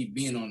point of me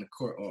being on the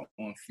court or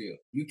on field.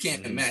 You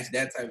can't match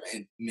that type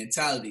of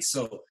mentality.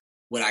 So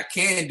what I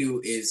can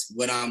do is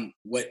what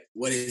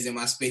is in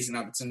my space and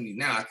opportunity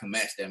now, I can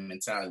match that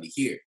mentality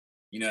here.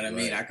 You know what I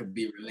mean? I could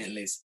be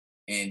relentless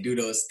and do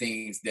those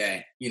things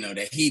that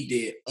that he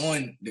did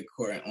on the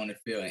court and on the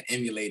field, and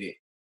emulate it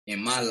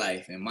in my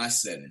life and my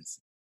settings.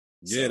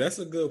 Yeah, that's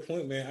a good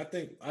point, man.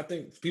 I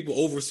think people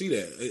oversee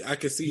that. I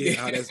can see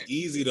how that's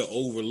easy to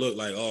overlook.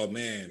 Like, oh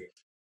man,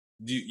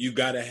 you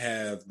got to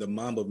have the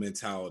Mamba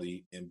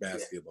mentality in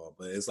basketball,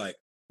 but it's like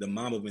the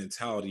Mamba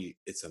mentality.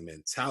 It's a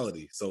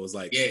mentality, so it's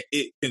like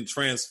it can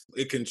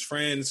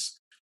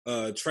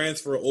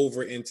transfer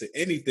over into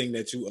anything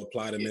that you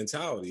apply to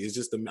mentality. It's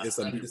just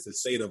it's a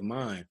state of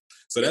mind.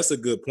 So that's a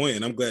good point,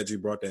 and I'm glad you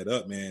brought that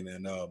up, man.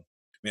 And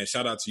man,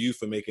 shout out to you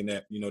for making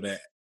that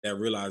that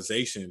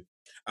realization.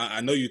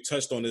 I know you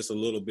touched on this a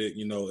little bit,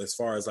 as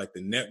far as like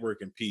the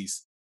networking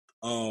piece,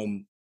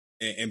 and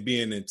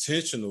being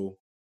intentional.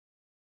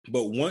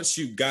 But once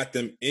you got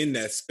them in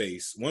that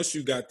space, once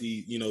you got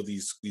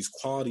these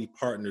quality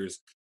partners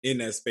in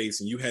that space,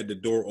 and you had the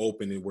door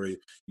open, and where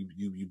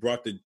you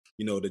brought the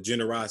the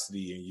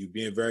generosity, and you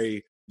being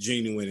very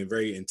genuine and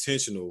very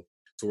intentional,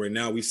 to where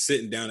now we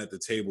sitting down at the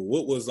table.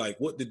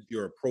 What did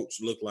your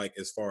approach look like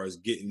as far as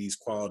getting these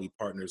quality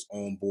partners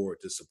on board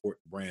to support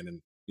the brand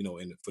and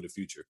for the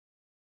future?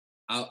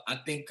 I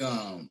think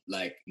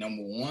like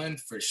number one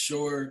for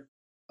sure,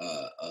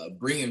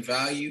 bringing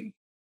value.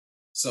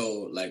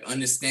 So like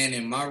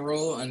understanding my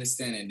role,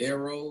 understanding their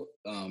role,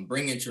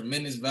 bringing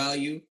tremendous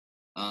value.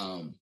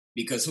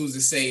 Because who's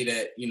to say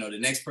that the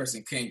next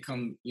person can't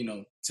come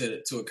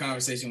to a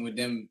conversation with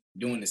them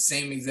doing the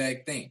same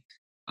exact thing.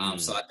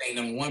 So I think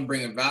number one,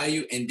 bringing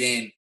value, and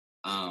then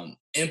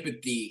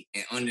empathy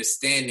and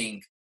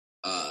understanding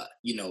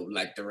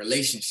like the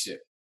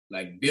relationship,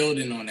 like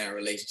building on that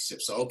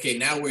relationship. So okay,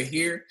 now we're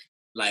here,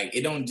 like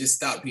it don't just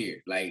stop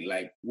here.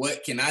 Like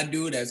what can I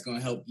do that's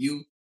gonna help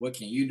you? What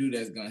can you do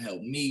that's gonna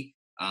help me?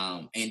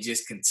 And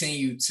just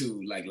continue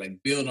to like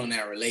build on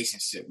that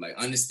relationship, like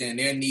understand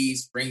their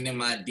needs, bring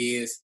them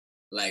ideas.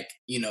 Like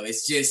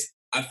it's just,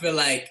 I feel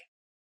like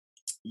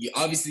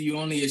obviously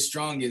you're only as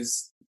strong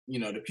as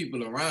the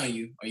people around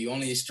you, or you're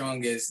only as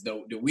strong as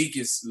the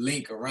weakest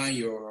link around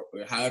you, or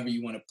however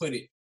you want to put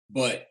it.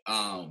 But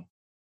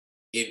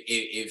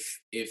if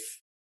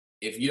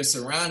you're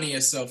surrounding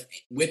yourself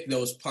with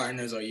those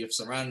partners, or you're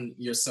surrounding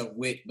yourself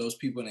with those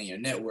people in your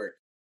network,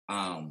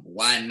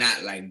 why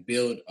not like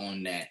build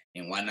on that,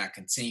 and why not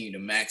continue to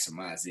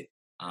maximize it,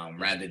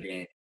 rather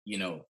than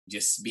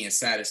just being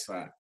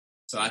satisfied.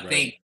 So I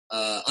think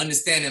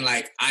understanding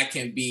like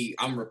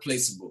I'm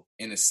replaceable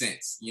in a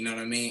sense, you know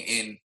what I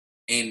mean,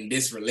 in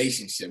this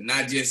relationship,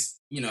 not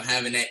just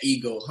having that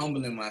ego,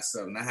 humbling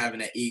myself, not having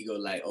that ego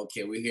like,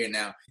 okay, we're here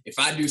now. If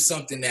I do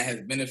something that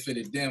has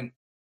benefited them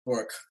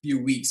for a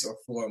few weeks or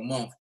for a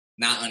month,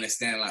 not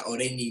understanding like, oh,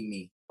 they need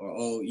me, or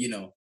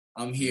oh,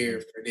 I'm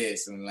here for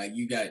this, and like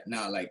you got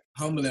now, like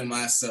humbling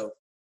myself,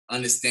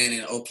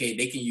 understanding okay,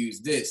 they can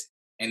use this,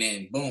 and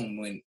then boom,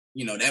 when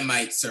that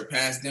might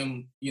surpass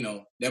them,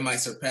 that might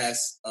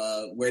surpass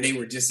where they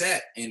were just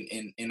at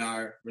in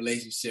our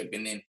relationship,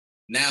 and then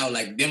now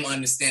like them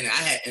understanding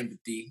I had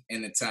empathy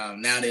in the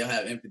time, now they'll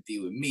have empathy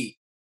with me.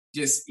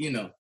 Just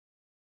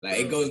like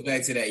it goes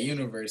back to that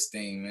universe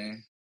thing,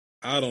 man.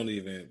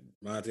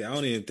 Montae, I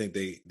don't even think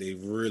they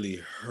really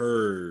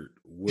heard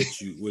what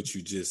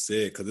you just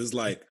said, because it's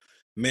like,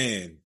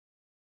 man,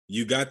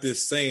 you got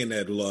this saying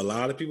that a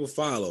lot of people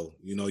follow.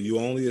 You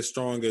only as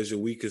strong as your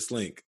weakest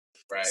link.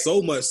 Right.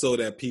 So much so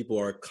that people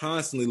are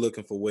constantly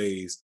looking for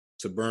ways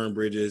to burn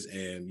bridges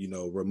and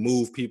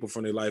remove people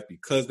from their life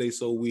because they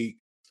so weak.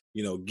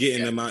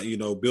 Getting them out.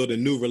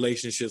 Building new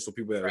relationships with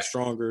people that are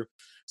stronger.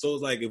 So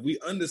it's like, if we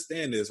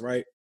understand this,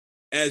 right,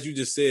 as you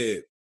just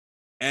said,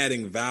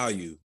 adding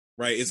value,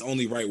 right? It's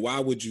only right. Why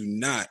would you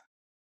not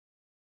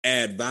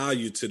add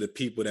value to the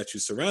people that you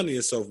surrounding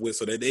yourself with,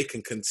 so that they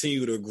can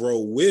continue to grow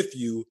with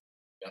you,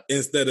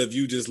 instead of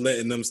you just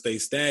letting them stay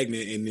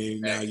stagnant, and then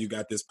now you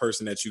got this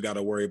person that you got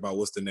to worry about,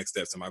 what's the next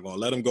steps? Am I going to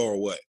let them go or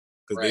what?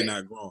 Because they're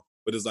not growing.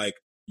 But it's like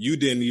you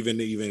didn't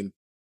even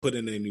put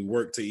in any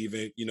work to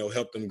even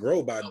help them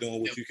grow by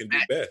doing what you can do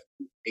best.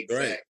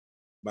 Exactly. Right?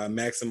 By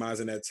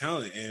maximizing that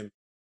talent. And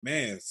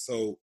man,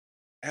 so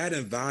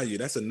adding value,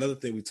 that's another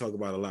thing we talk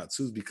about a lot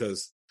too,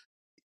 because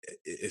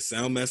it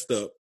sounds messed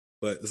up,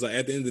 but it's like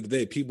at the end of the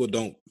day, people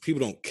don't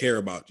care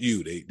about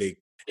you. They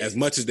as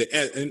much as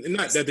and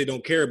not that they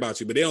don't care about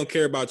you, but they don't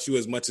care about you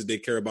as much as they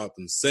care about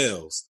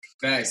themselves.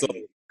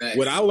 Exactly. So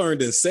what I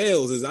learned in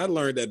sales is I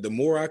learned that the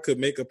more I could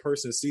make a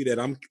person see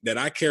that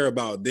I care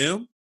about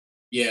them,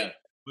 as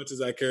much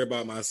as I care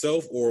about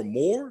myself or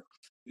more,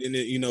 then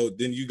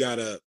then you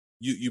gotta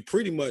you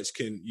pretty much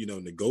can,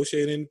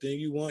 negotiate anything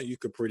you want. You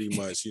could pretty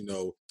much,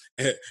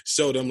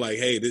 show them like,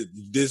 hey,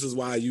 this is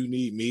why you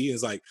need me.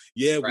 It's like,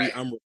 yeah, Right.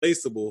 I'm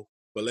replaceable,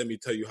 but let me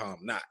tell you how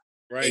I'm not.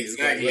 Right? It's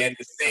like, Exactly. let At me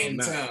the tell you how I'm same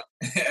not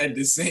time. At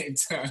the same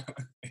time.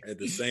 at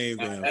the same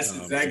damn That's time.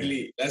 So,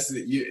 exactly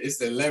it's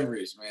the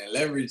leverage, man.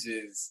 Leverage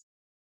is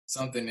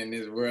something in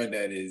this world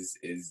that is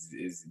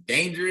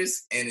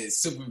dangerous and is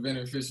super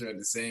beneficial at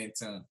the same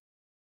time.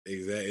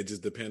 exactly. It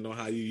just depends on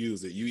how you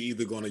use it. You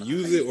either going to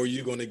use it or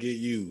you're going to get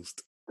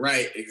used.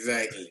 Right,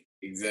 exactly.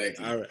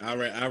 Exactly.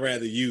 I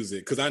rather use it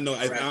because I know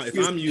All right. if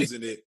I'm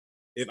using it,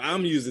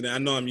 I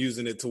know I'm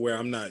using it to where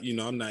I'm not,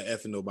 I'm not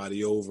effing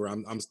nobody over.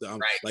 I'm still,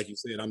 Right. like you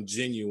said, I'm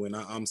genuine.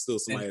 I'm still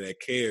And, somebody that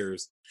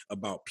cares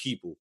about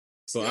people.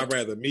 So yep. I'd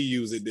rather me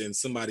use it than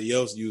somebody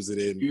else use it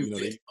and, Use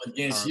they it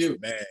against harm so you.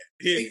 bad.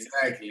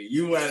 Exactly.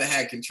 You rather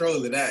have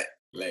control of that,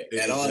 like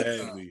at all times.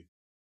 Exactly.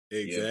 Yeah.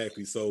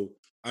 Exactly. So,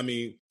 I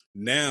mean,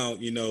 now,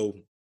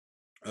 you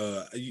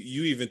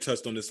even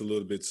touched on this a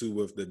little bit too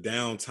with the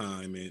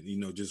downtime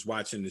and just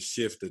watching the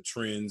shift, the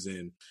trends,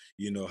 and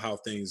how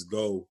things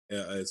go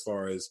as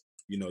far as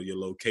your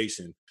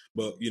location.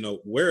 But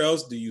where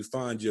else do you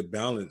find your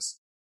balance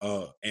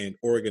and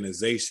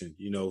organization?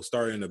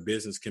 Starting a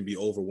business can be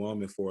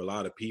overwhelming for a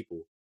lot of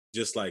people,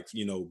 just like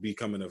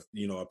becoming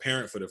a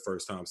parent for the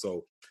first time.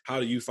 So how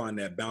do you find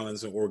that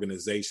balance and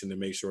organization to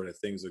make sure that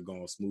things are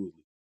going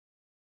smoothly?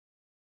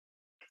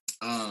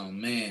 Oh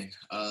man.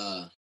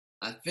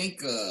 I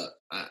think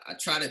I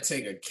try to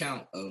take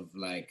account of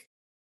like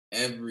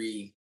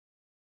every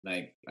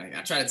like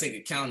I try to take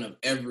account of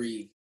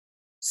every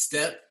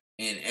step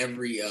and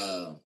every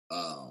how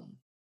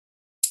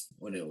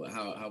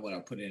would I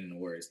put it in the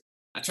words?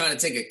 I try to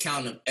take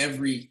account of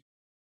every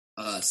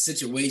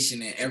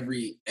situation and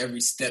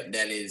every step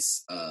that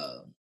is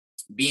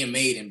being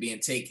made and being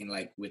taken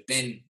like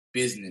within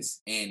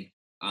business, and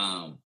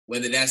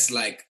whether that's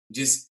like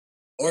just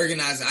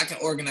organizing. I can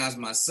organize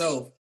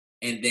myself,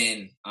 and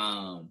then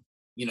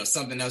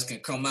something else can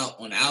come out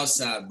on the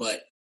outside,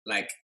 but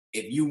like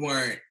if you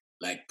weren't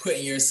like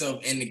putting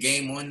yourself in the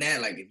game on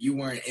that, like if you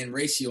weren't in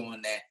ratio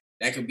on that,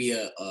 that could be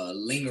a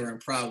lingering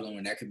problem,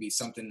 and that could be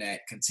something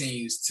that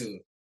continues to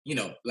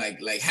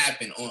like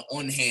happen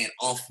on hand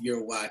off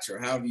your watch or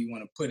however you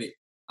want to put it.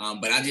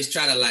 But I just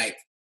try to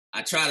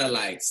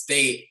like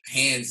stay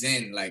hands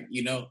in, like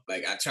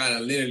like I try to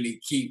literally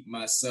keep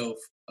myself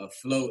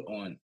afloat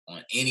on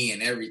any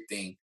and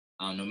everything,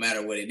 no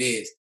matter what it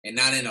is, and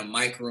not in a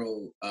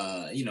micro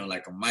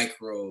like a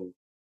micro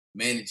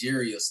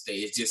managerial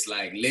state. It's just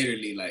like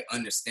literally like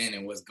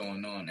understanding what's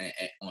going on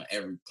on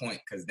every point,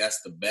 because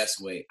that's the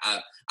best way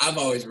I've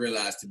always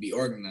realized to be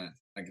organized.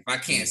 Like if I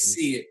can't Hmm.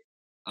 see it,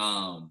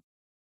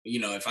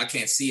 if I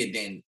can't see it,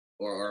 then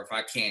or if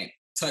I can't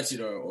touch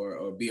it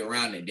or be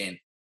around it, then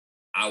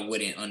I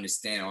wouldn't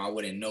understand or I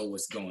wouldn't know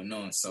what's going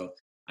on. So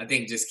I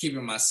think just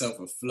keeping myself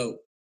afloat.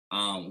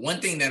 One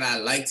thing that I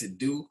like to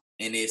do,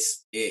 and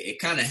it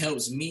kind of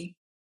helps me.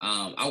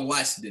 I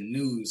watch the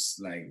news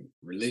like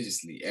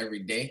religiously every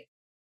day,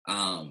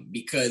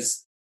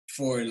 because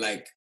for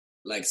like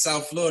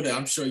South Florida,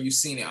 I'm sure you've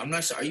seen it. I'm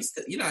not sure.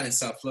 You're not in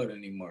South Florida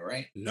anymore,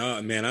 right?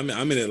 No, man, I'm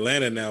in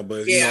Atlanta now,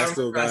 but Yeah, I I remember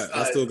still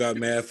I got saw it.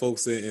 mad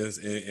folks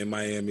in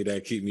Miami that Yeah.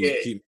 keep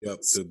me up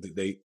to the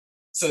date.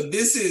 So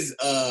this is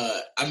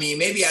I mean,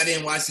 maybe I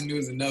didn't watch the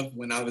news enough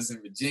when I was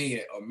in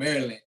Virginia or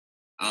Maryland.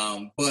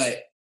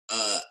 But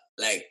uh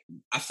like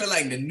I feel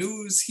like the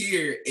news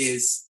here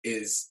is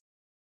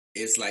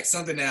like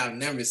something that I've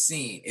never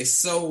seen. It's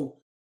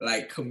so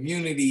like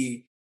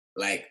community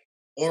like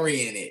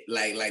oriented,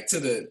 like to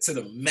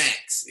the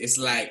max. It's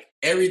like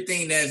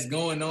everything that's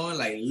going on,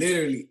 like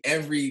literally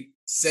every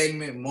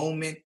segment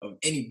moment of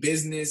any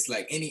business,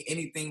 like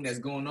anything that's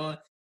going on,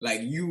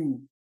 like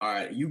you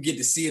get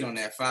to see it on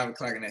that 5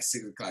 o'clock and that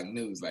 6 o'clock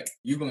news. Like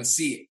you're gonna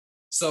see it.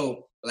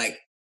 So like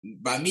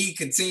by me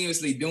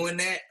continuously doing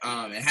that,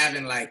 and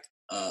having like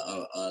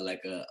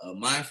a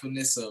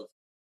mindfulness of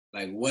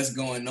like what's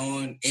going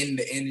on in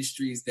the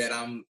industries that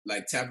I'm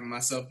like tapping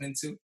myself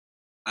into,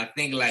 I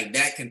think like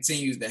that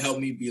continues to help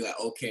me be like,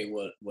 okay,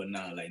 well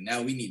now, like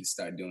now we need to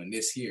start doing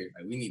this here.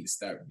 Like we need to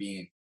start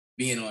being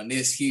on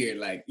this here.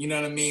 Like, you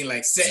know what I mean?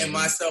 Like setting Hmm.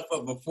 myself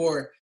up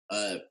before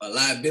a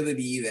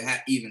liability either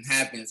even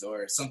happens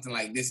or something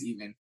like this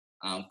even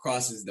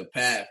crosses the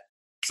path.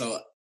 So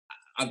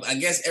I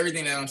guess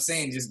everything that I'm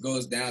saying just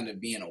goes down to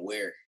being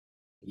aware,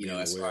 Being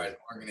as far as aware.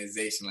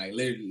 organization, like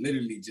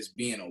literally just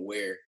being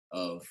aware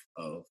of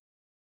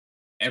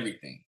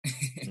everything.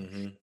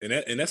 Hmm.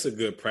 And that's a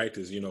good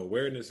practice.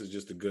 Awareness is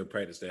just a good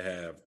practice to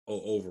have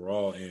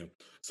overall. And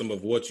some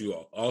of what you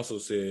also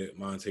said,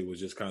 Monte, was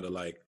just kind of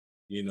like,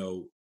 you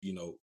know, you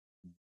know,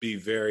 be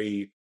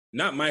very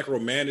not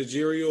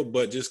micromanagerial,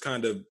 but just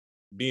kind of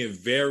being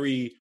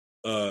very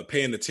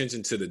paying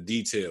attention to the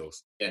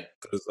details. Yeah,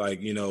 Because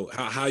like,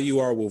 how you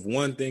are with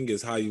one thing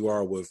is how you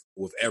are with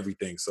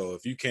everything. So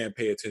if you can't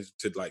pay attention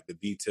to like the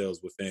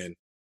details within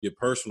your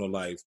personal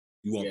life,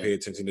 you won't yeah, pay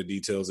attention to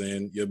details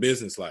in your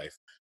business life.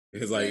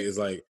 It's exactly.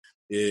 like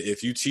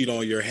if you cheat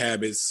on your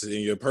habits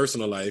in your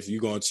personal life, you're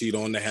gonna cheat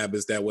on the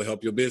habits that will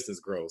help your business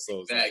grow.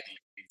 So it's like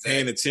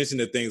paying attention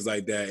to things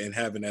like that and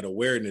having that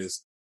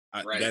awareness.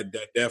 That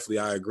definitely,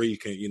 I agree,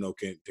 can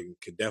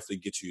definitely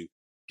get you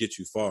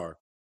far.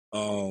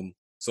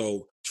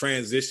 So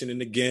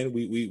transitioning again,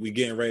 we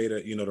getting ready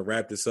to to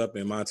wrap this up.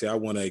 And Montae, I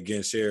want to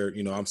again share.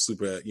 I'm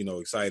super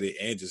excited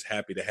and just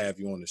happy to have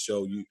you on the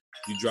show. You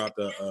dropped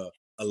a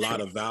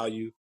lot of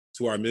value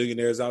to our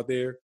millionaires out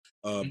there.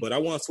 But I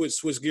want to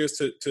switch gears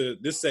to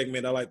this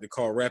segment I like to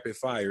call Rapid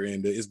Fire,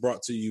 and it's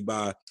brought to you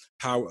by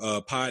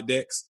Pod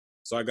Decks.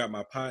 So I got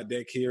my Pod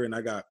Deck here, and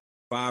I got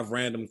 5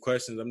 random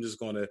questions I'm just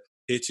gonna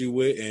hit you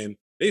with, and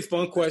they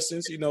fun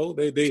questions. They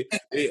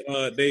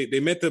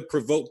meant to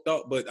provoke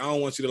thought, but I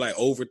don't want you to like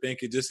overthink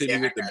it. Just hit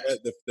me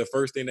with the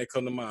first thing that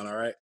come to mind. All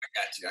right.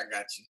 I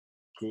got you.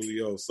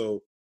 Coolio.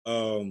 So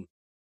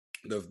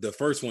the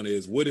first one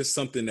is, what is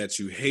something that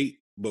you hate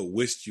but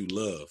wished you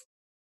love?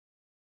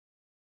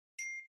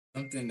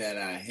 Something that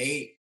I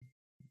hate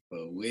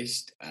but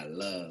wished I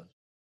love.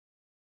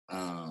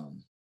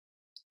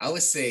 I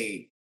would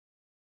say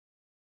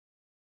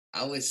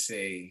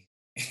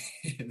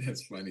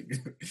that's funny.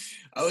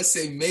 I would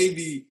say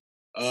maybe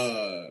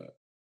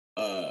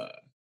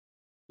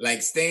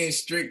like staying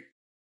strict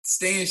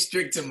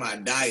to my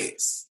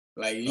diets.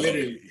 Like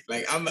literally,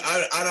 like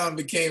I don't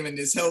became in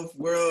this health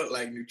world,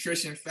 like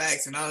nutrition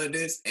facts and all of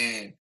this,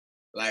 and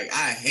like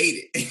I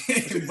hate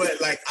it.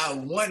 But like I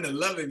want to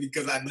love it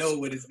because I know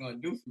what it's gonna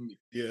do for me.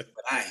 Yeah.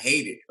 But I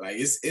hate it. Like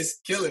it's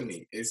killing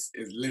me. It's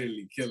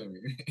literally killing me.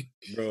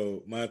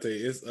 Bro,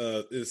 Montae,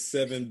 it's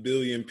 7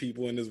 billion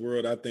people in this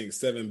world. I think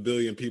 7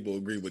 billion people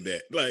agree with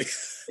that. Like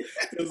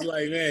it's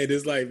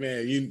like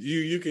man,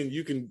 you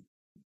can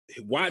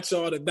watch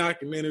all the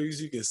documentaries,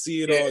 you can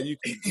see it all, you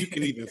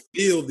can even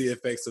feel the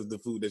effects of the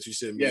food that you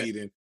shouldn't be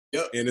eating.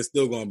 Yep. And it's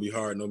still gonna be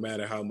hard no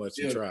matter how much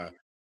you try.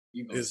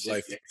 It's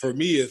like for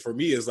me it's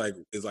like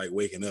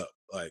waking up.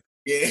 Like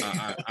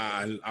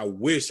I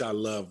wish I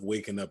loved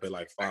waking up at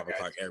like 5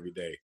 o'clock every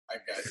day. I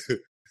got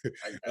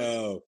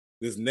you.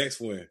 This next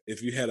one,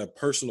 if you had a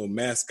personal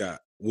mascot,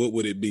 what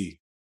would it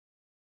be?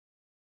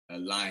 A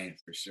lion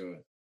for sure.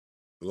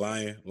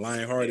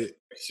 Lion-hearted?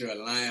 For sure,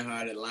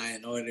 lion-hearted,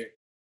 lion order.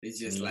 It's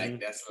just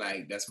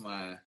that's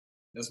my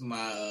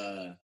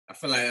I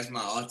feel like that's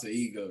my alter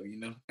ego,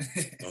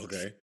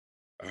 Okay.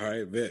 All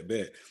right,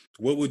 bet.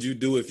 What would you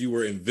do if you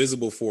were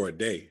invisible for a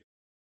day?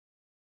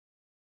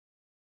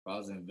 If I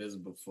was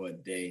invisible for a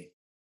day,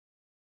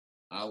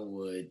 I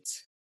would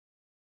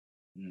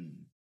if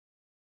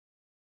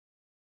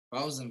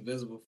I was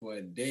invisible for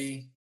a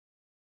day,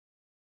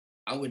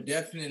 I would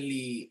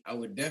definitely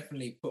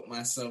put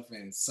myself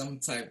in some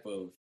type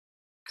of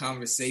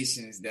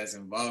conversations that's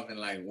involving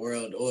like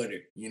world order,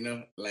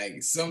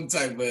 like some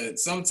type of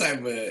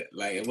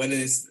like whether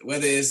it's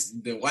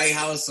the White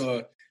House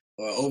or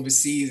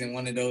overseas in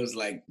one of those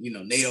like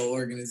NATO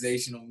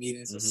organizational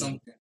meetings or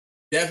something.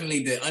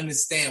 Definitely to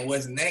understand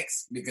what's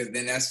next, because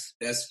then that's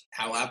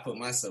how I put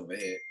myself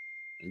ahead.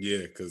 Yeah,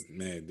 because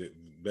man,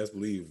 best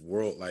believe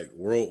world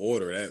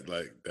order,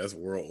 that's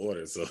world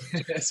order. So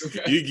That's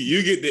right.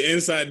 you get the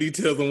inside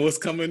details on what's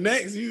coming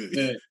next.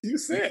 You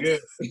said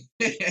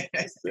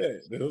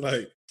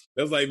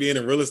that's like being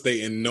in real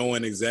estate and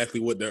knowing exactly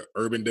what the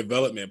urban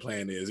development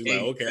plan is. You're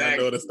like, okay, I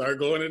know to start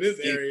going to this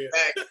area.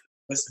 Exactly.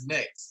 What's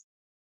next?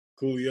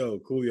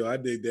 Coolio. I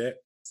dig that.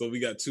 So we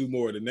got 2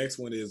 more. The next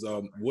one is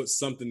what's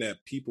something that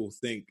people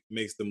think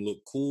makes them look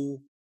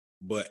cool,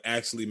 but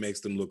actually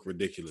makes them look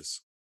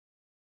ridiculous?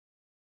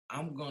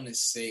 I'm gonna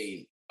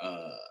say,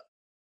 and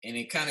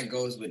it kind of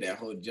goes with that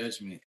whole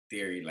judgment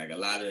theory, like a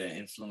lot of the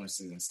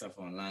influencers and stuff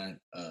online,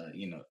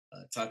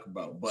 talk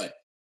about. But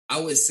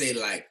I would say,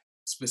 like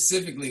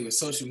specifically with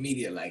social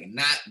media, like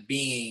not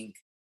being,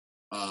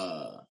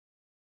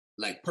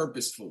 like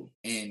purposeful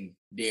in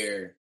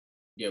their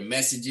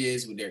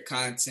messages, with their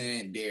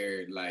content,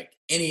 their like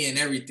any and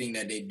everything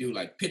that they do,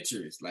 like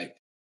pictures, like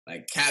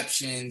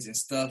captions and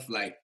stuff.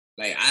 Like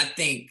I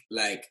think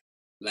like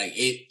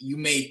it, you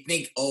may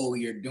think, oh,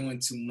 you're doing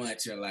too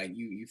much, or like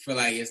you feel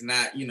like it's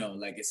not,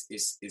 like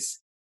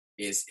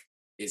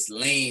it's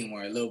lame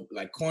or a little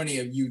like corny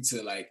of you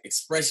to like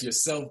express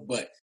yourself.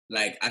 But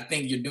like I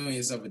think you're doing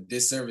yourself a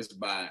disservice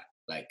by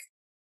like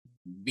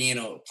being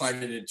a part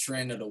of the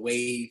trend or the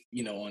wave,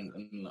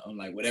 on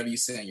like whatever you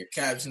say in your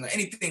caption, like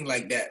anything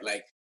like that,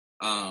 like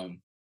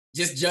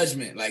just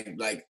judgment, like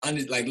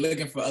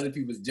looking for other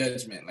people's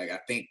judgment. Like I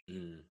think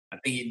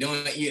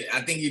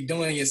you're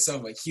doing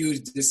yourself a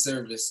huge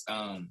disservice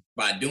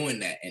by doing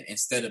that, and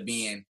instead of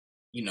being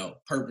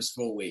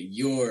purposeful with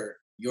your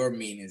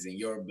meanings and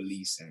your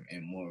beliefs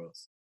and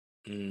morals.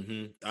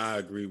 I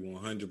agree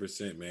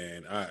 100%,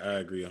 man. I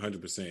agree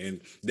 100%,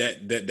 and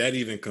that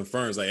even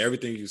confirms like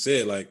everything you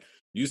said. Like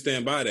you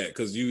stand by that,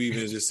 because you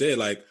even just said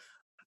like,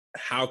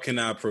 how can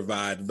I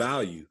provide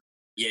value?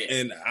 Yeah.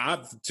 And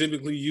I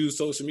typically use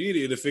social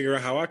media to figure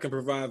out how I can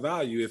provide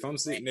value. If I'm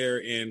sitting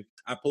there and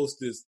I post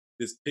this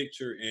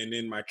picture and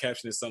then my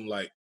caption is something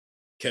like,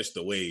 catch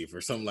the wave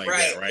or something like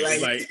Right, that, right?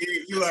 It's like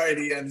like, you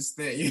already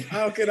understand.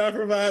 how can I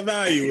provide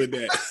value with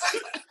that?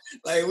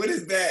 Like, what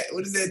is that?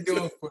 What is that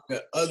doing for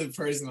the other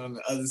person on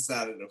the other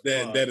side of the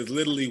that phone? that is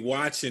literally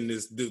watching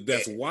this,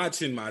 that's Yeah,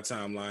 watching my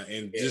timeline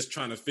and yeah. just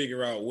trying to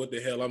figure out what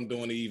the hell I'm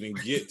doing to even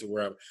get to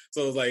where I'm.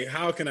 So it's like,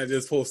 how can I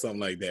just post something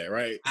like that,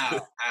 right?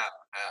 How?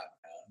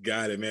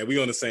 Got it, man.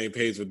 We on the same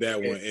page with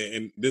that Yeah. one.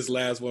 And this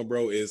last one,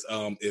 bro, is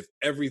if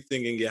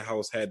everything in your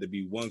house had to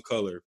be one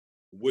color,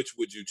 which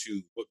would you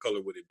choose? What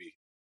color would it be?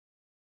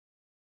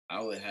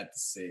 I would have to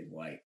say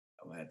white.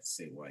 I would have to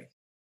say white.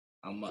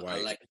 I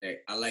White. like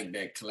that. I like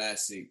that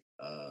classic,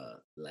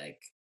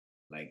 like,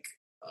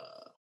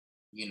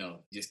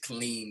 just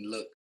clean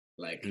look.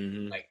 Like,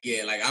 Mm-hmm.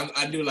 yeah, like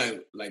I do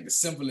like the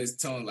simplest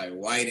tone, like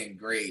white and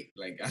gray.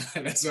 Like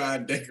that's why I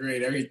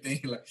decorate everything.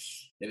 Like,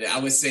 and I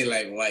would say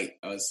like white.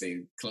 I would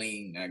say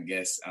clean. I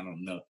guess I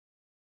don't know.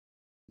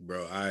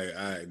 Bro,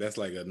 I that's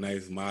like a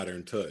nice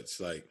modern touch.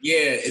 Like,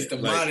 Yeah, it's the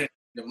like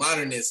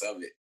modernness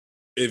of it.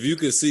 if you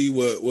could see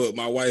what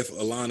my wife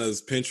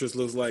Alana's Pinterest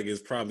looks like, it's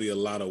probably a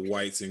lot of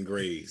whites and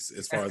grays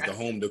as far as the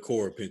home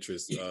decor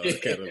Pinterest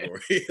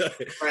category.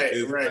 Right,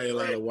 It's right, probably a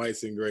lot right. of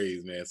whites and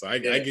grays, man. So I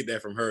Yeah, get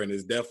that from her, and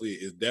it's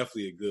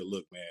definitely a good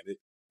look, man. It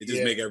just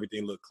yeah. make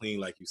everything look clean,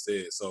 like you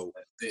said. So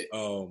That's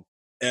it.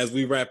 as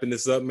we wrapping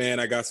this up, man,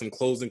 I got some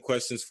closing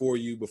questions for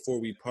you before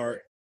we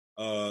part.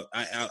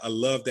 I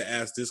love to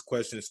ask this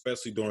question,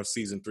 especially during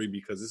season 3,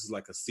 because this is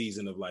like a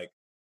season of like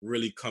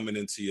really coming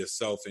into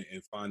yourself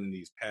and finding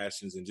these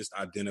passions and just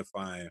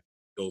identifying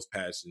those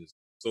passions.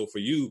 So for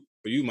you,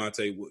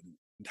 Montae,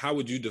 how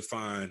would you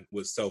define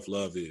what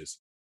self-love is?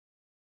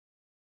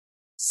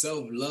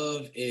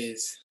 Self-love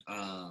is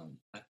I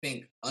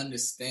think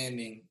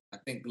understanding. I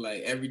think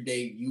like every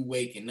day you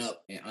waking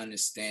up and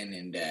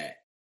understanding that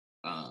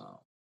um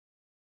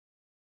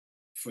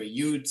for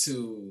you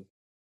to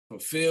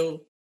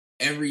fulfill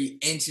every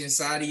inch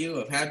inside of you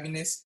of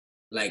happiness,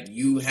 like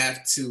you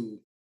have to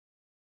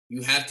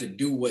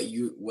do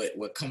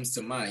what comes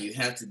to mind. You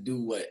have to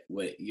do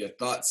what your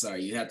thoughts are.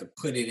 You have to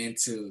put it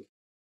into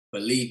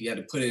belief. You have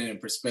to put it in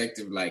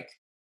perspective. Like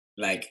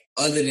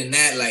other than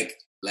that, like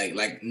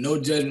no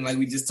judgment. Like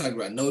we just talked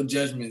about, no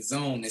judgment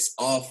zone. It's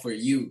all for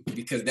you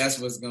because that's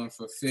what's gonna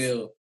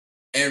fulfill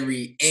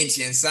every inch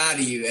inside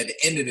of you at the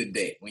end of the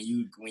day when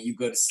you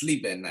go to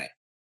sleep at night.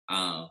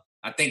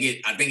 I think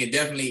it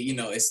definitely,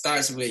 it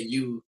starts with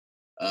you.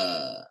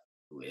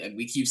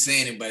 We keep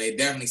saying it, but it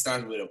definitely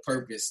starts with a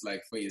purpose,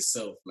 like for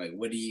yourself. Like,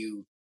 what do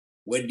you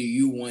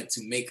want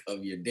to make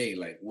of your day?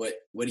 Like, what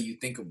do you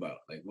think about?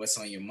 Like, what's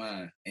on your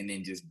mind, and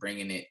then just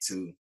bringing it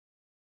to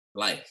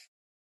life.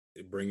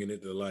 Bringing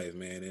it to life,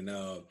 man. And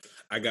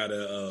I got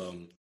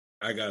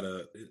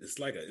a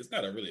it's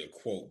not a really a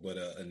quote, but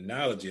an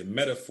analogy, a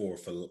metaphor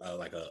for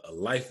like a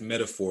life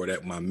metaphor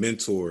that my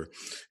mentor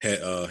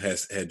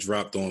had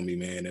dropped on me,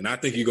 man. And I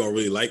think you're gonna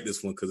really like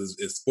this one because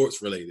it's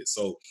sports related.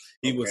 So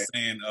he Okay. was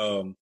saying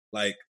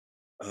like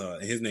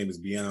his name is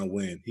Beyond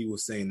Win. He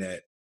was saying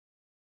that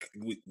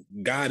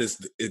God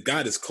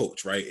is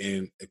coach, right?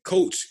 And a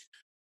coach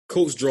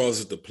draws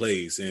us the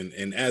plays,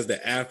 and as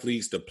the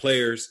athletes, the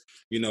players,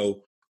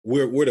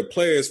 we're the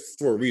players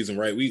for a reason,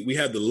 right? We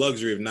have the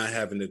luxury of not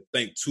having to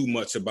think too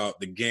much about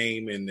the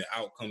game and the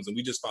outcomes, and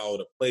we just follow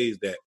the plays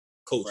that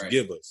coach Right.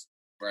 give us.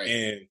 Right.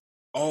 And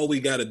all we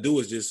got to do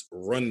is just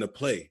run the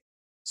play.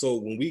 So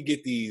when we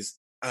get these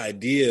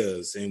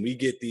ideas and we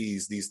get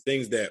these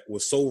things that were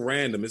so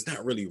random, it's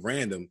not really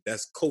random.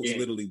 That's coach Yeah.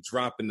 literally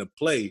dropping the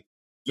play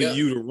for Yep.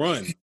 you to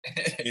run.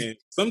 And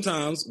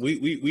sometimes we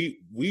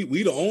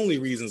the only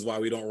reasons why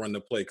we don't run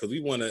the play because we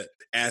want to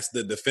ask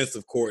the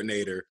defensive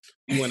coordinator,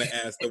 we want to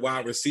ask the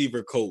wide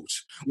receiver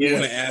coach, we Yeah.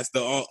 want to ask the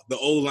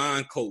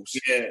O-line coach,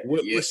 Yeah.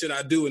 Yeah. what should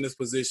I do in this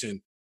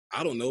position?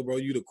 I don't know, bro.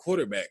 You the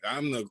quarterback.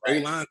 I'm the Right.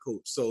 O-line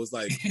coach. So it's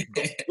like, what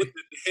did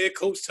the head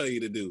coach tell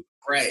you to do?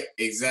 Right.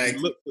 We Exactly.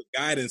 look for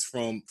guidance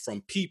from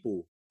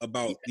people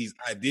about Yeah. these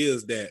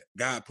ideas that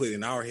God put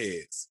in our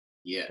heads.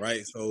 Yeah.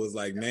 Right. So it's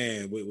like,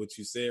 man, what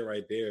you said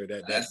right there,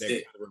 that That's kind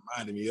it. of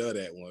reminded me of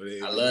that one.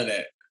 I love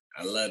that.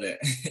 I love that.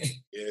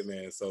 Yeah,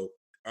 man. So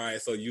all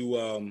right, so you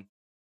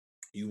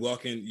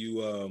walking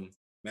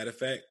matter of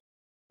fact,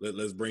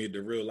 let's bring it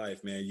to real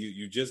life, man.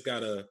 You just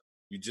got a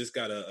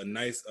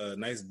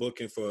nice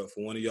booking for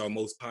one of y'all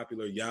most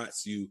popular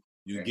yachts. You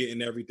Okay.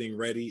 getting everything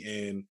ready,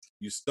 and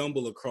you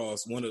stumble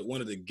across one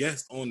of the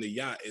guests on the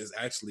yacht is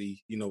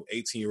actually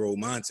 18-year-old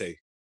Montae.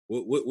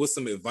 What's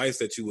some advice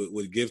that you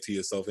would give to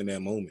yourself in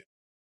that moment?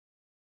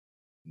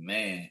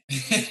 Man.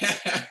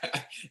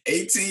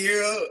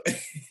 18-year-old.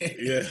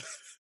 Yeah.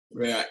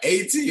 Well,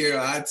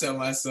 18-year-old, I tell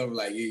myself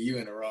like you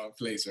in the wrong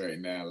place right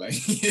now. Like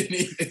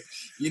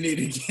you need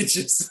to get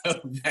yourself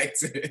back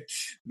to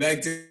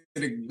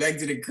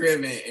the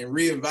crib and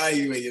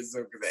reevaluate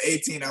yourself. Because at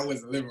 18, I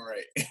wasn't living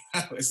right.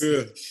 I was,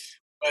 Yeah.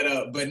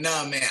 but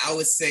nah, man. I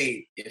would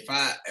say if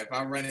I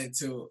run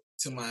into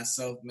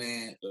myself,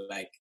 man,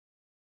 like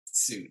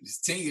shoot,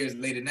 it's 10 years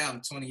later now.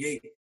 I'm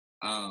 28.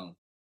 I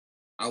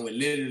would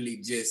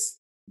literally just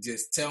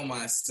tell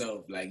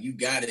myself like you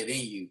got it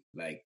in you,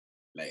 like.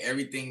 like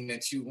everything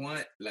that you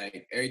want,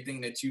 like everything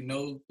that you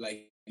know,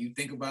 like you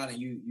think about and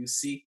you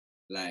see,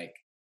 like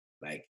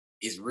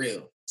it's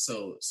real.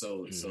 So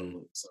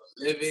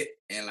live it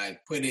and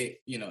like put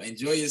it,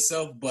 enjoy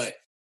yourself, but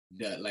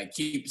like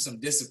keep a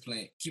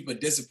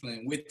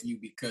discipline with you,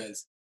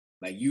 because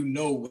like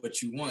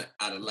what you want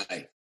out of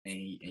life, and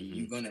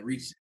you're gonna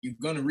reach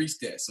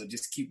that. So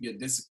just keep your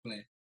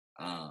discipline,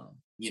 on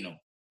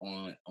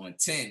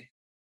 10,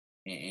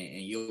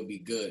 and you'll be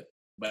good.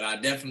 But I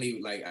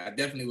definitely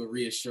would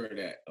reassure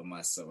that of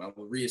myself. I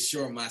would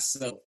reassure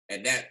myself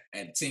at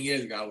 10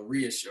 years ago. I would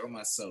reassure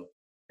myself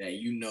that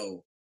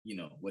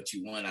what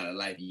you want out of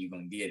life, and you're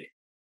gonna get it.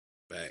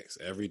 Facts.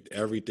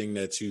 Everything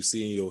that you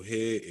see in your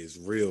head is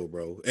real,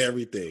 bro.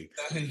 Everything.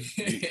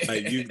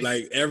 like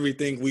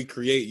everything we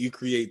create, you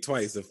create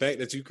twice. The fact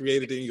that you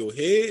created it in your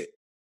head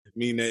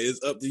mean that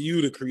it's up to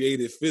you to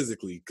create it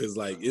physically, because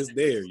like it's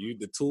there.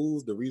 The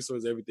tools, the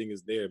resource, everything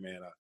is there,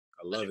 man. I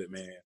love it,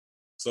 man.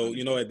 So,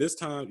 at this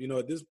time,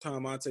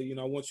 Montae,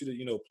 I want you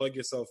to, plug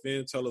yourself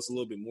in, tell us a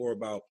little bit more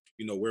about,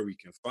 where we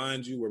can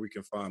find you, where we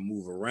can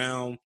Move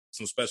Around,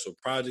 some special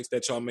projects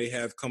that y'all may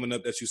have coming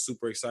up that you're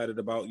super excited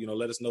about.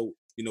 Let us know,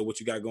 what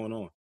you got going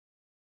on.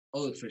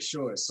 Oh, for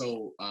sure.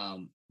 So,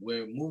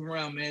 we're Move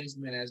Around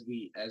Management, as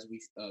we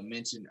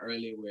mentioned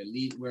earlier.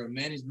 We're a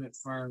management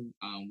firm.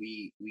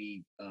 We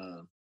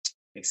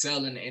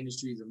excel in the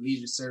industries of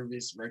leisure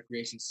service,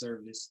 recreation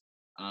service,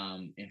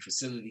 and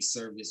facility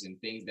service, and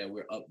things that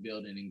we're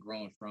upbuilding and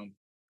growing from.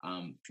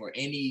 For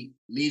any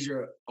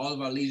leisure, all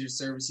of our leisure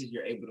services,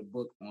 you're able to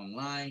book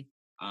online.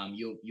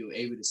 You're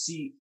able to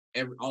see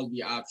all of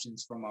the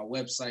options from our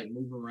website,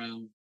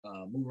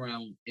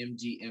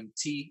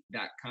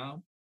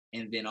 movearoundmgmt.com,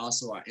 and then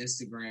also our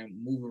Instagram,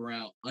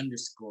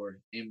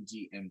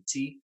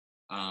 movearound_mgmt.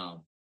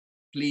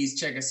 Please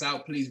check us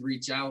out. Please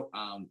reach out.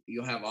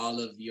 You'll have all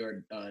of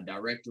your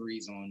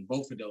directories on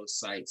both of those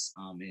sites,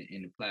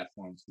 in the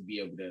platforms, to be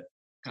able to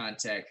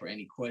contact for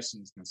any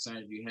questions,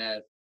 concerns you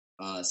have.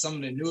 Some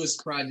of the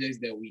newest projects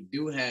that we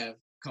do have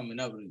coming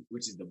up,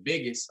 which is the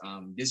biggest,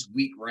 this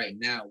week right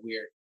now,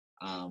 we're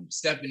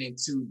stepping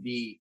into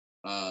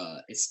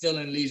it's still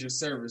in leisure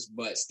service,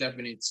 but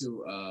stepping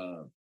into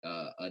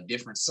a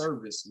different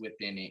service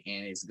within it,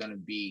 and it's going to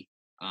be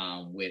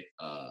with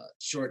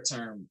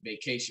short-term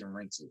vacation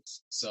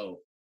rentals. So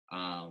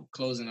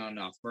closing on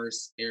our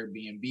first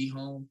Airbnb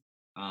home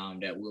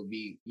that we'll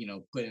be,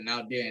 putting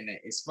out there. And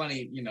it's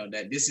funny,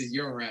 that this is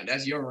your round.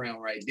 That's your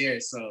round right there.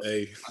 So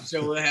hey. I'm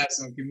sure we'll have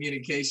some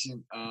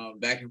communication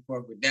back and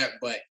forth with that.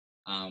 But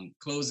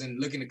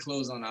looking to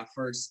close on our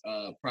first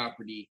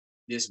property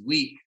this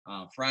week,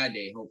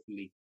 Friday,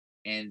 hopefully.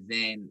 And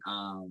then,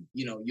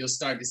 you'll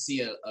start to see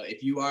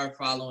if you are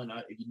following,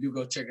 if you do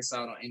go check us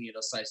out on any of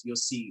those sites, you'll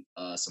see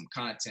some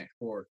content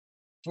for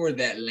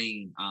that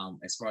lane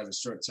as far as the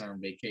short-term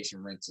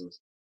vacation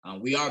rentals.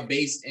 We are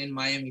based in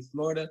Miami,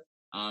 Florida,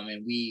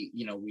 and we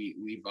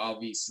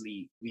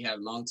have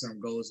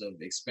long-term goals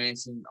of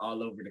expansion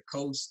all over the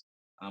coast,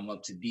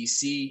 up to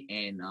DC,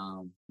 and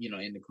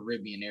in the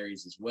Caribbean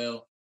areas as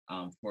well.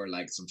 For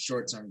like some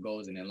short-term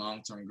goals, and then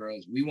long-term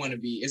goals, we want to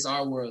be. It's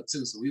our world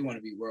too, so we want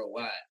to be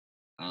worldwide.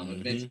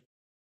 Eventually.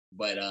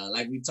 But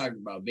like we talked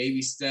about,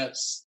 baby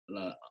steps,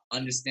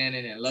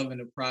 understanding and loving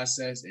the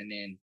process, and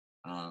then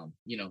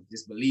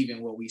just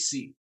believing what we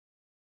see.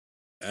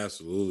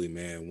 Absolutely,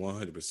 man,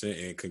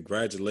 100%, and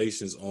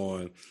congratulations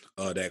on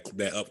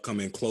that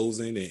upcoming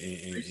closing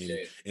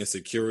and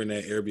securing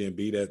that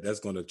Airbnb.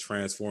 That's going to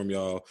transform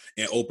y'all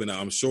and open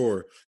up. I'm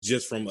sure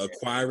just from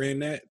acquiring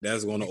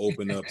that's going to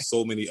open up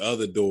so many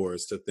other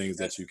doors to things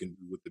that you can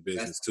do with the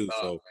business too.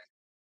 So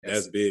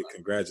that's big.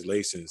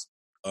 Congratulations.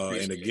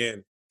 And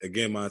again,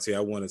 Montae, I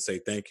want to say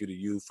thank you to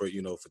you for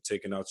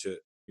taking out your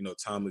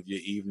time of your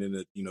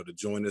evening to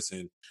join us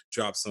and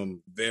drop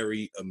some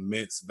very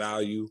immense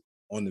value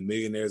on the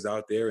millionaires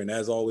out there. And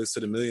as always,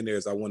 to the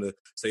millionaires, I want to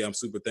say I'm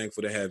super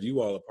thankful to have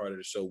you all a part of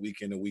the show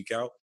week in and week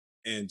out.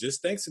 And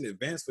just thanks in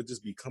advance for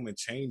just becoming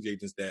change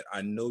agents that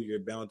I know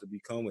you're bound to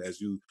become, as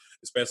you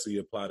especially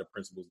apply the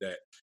principles that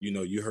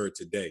you heard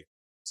today.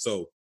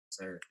 So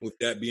with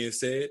that being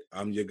said,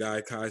 I'm your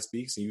guy, Kai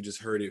Speaks, and you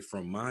just heard it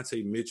from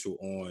Montae Mitchell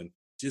on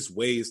just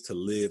ways to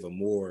live a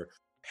more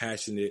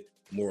passionate,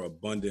 more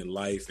abundant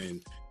life.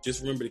 And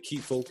just remember to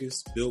keep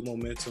focused, build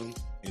momentum,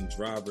 and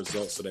drive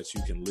results so that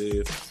you can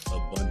live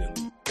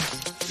abundantly.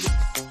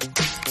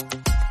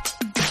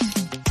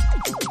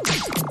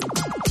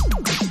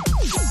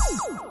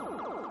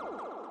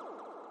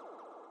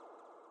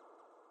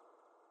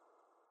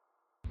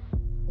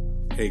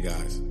 Hey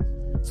guys,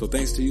 so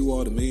thanks to you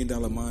all, the $1 Million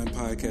Mind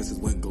podcast has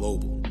went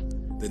global.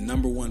 The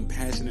 #1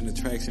 passion and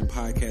attraction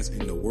podcast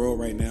in the world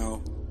right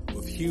now,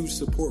 with huge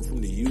support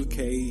from the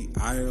UK,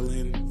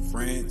 Ireland,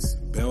 France,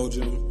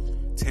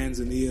 Belgium,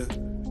 Tanzania,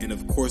 and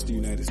of course the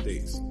United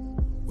States.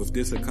 With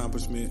this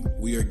accomplishment,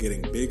 we are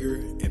getting bigger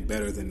and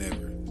better than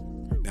ever.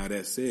 Now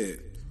that said,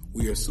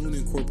 we are soon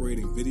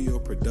incorporating video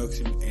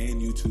production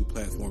and YouTube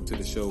platform to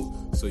the show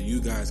so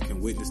you guys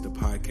can witness the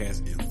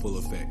podcast in full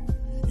effect.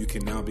 You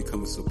can now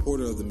become a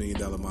supporter of the $1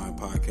 Million Mind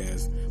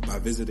podcast by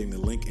visiting the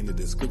link in the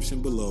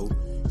description below.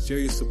 Share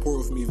your support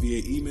with me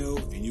via email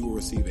and you will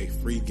receive a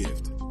free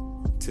gift.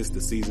 'Tis the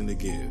season to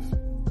give.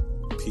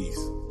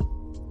 Peace.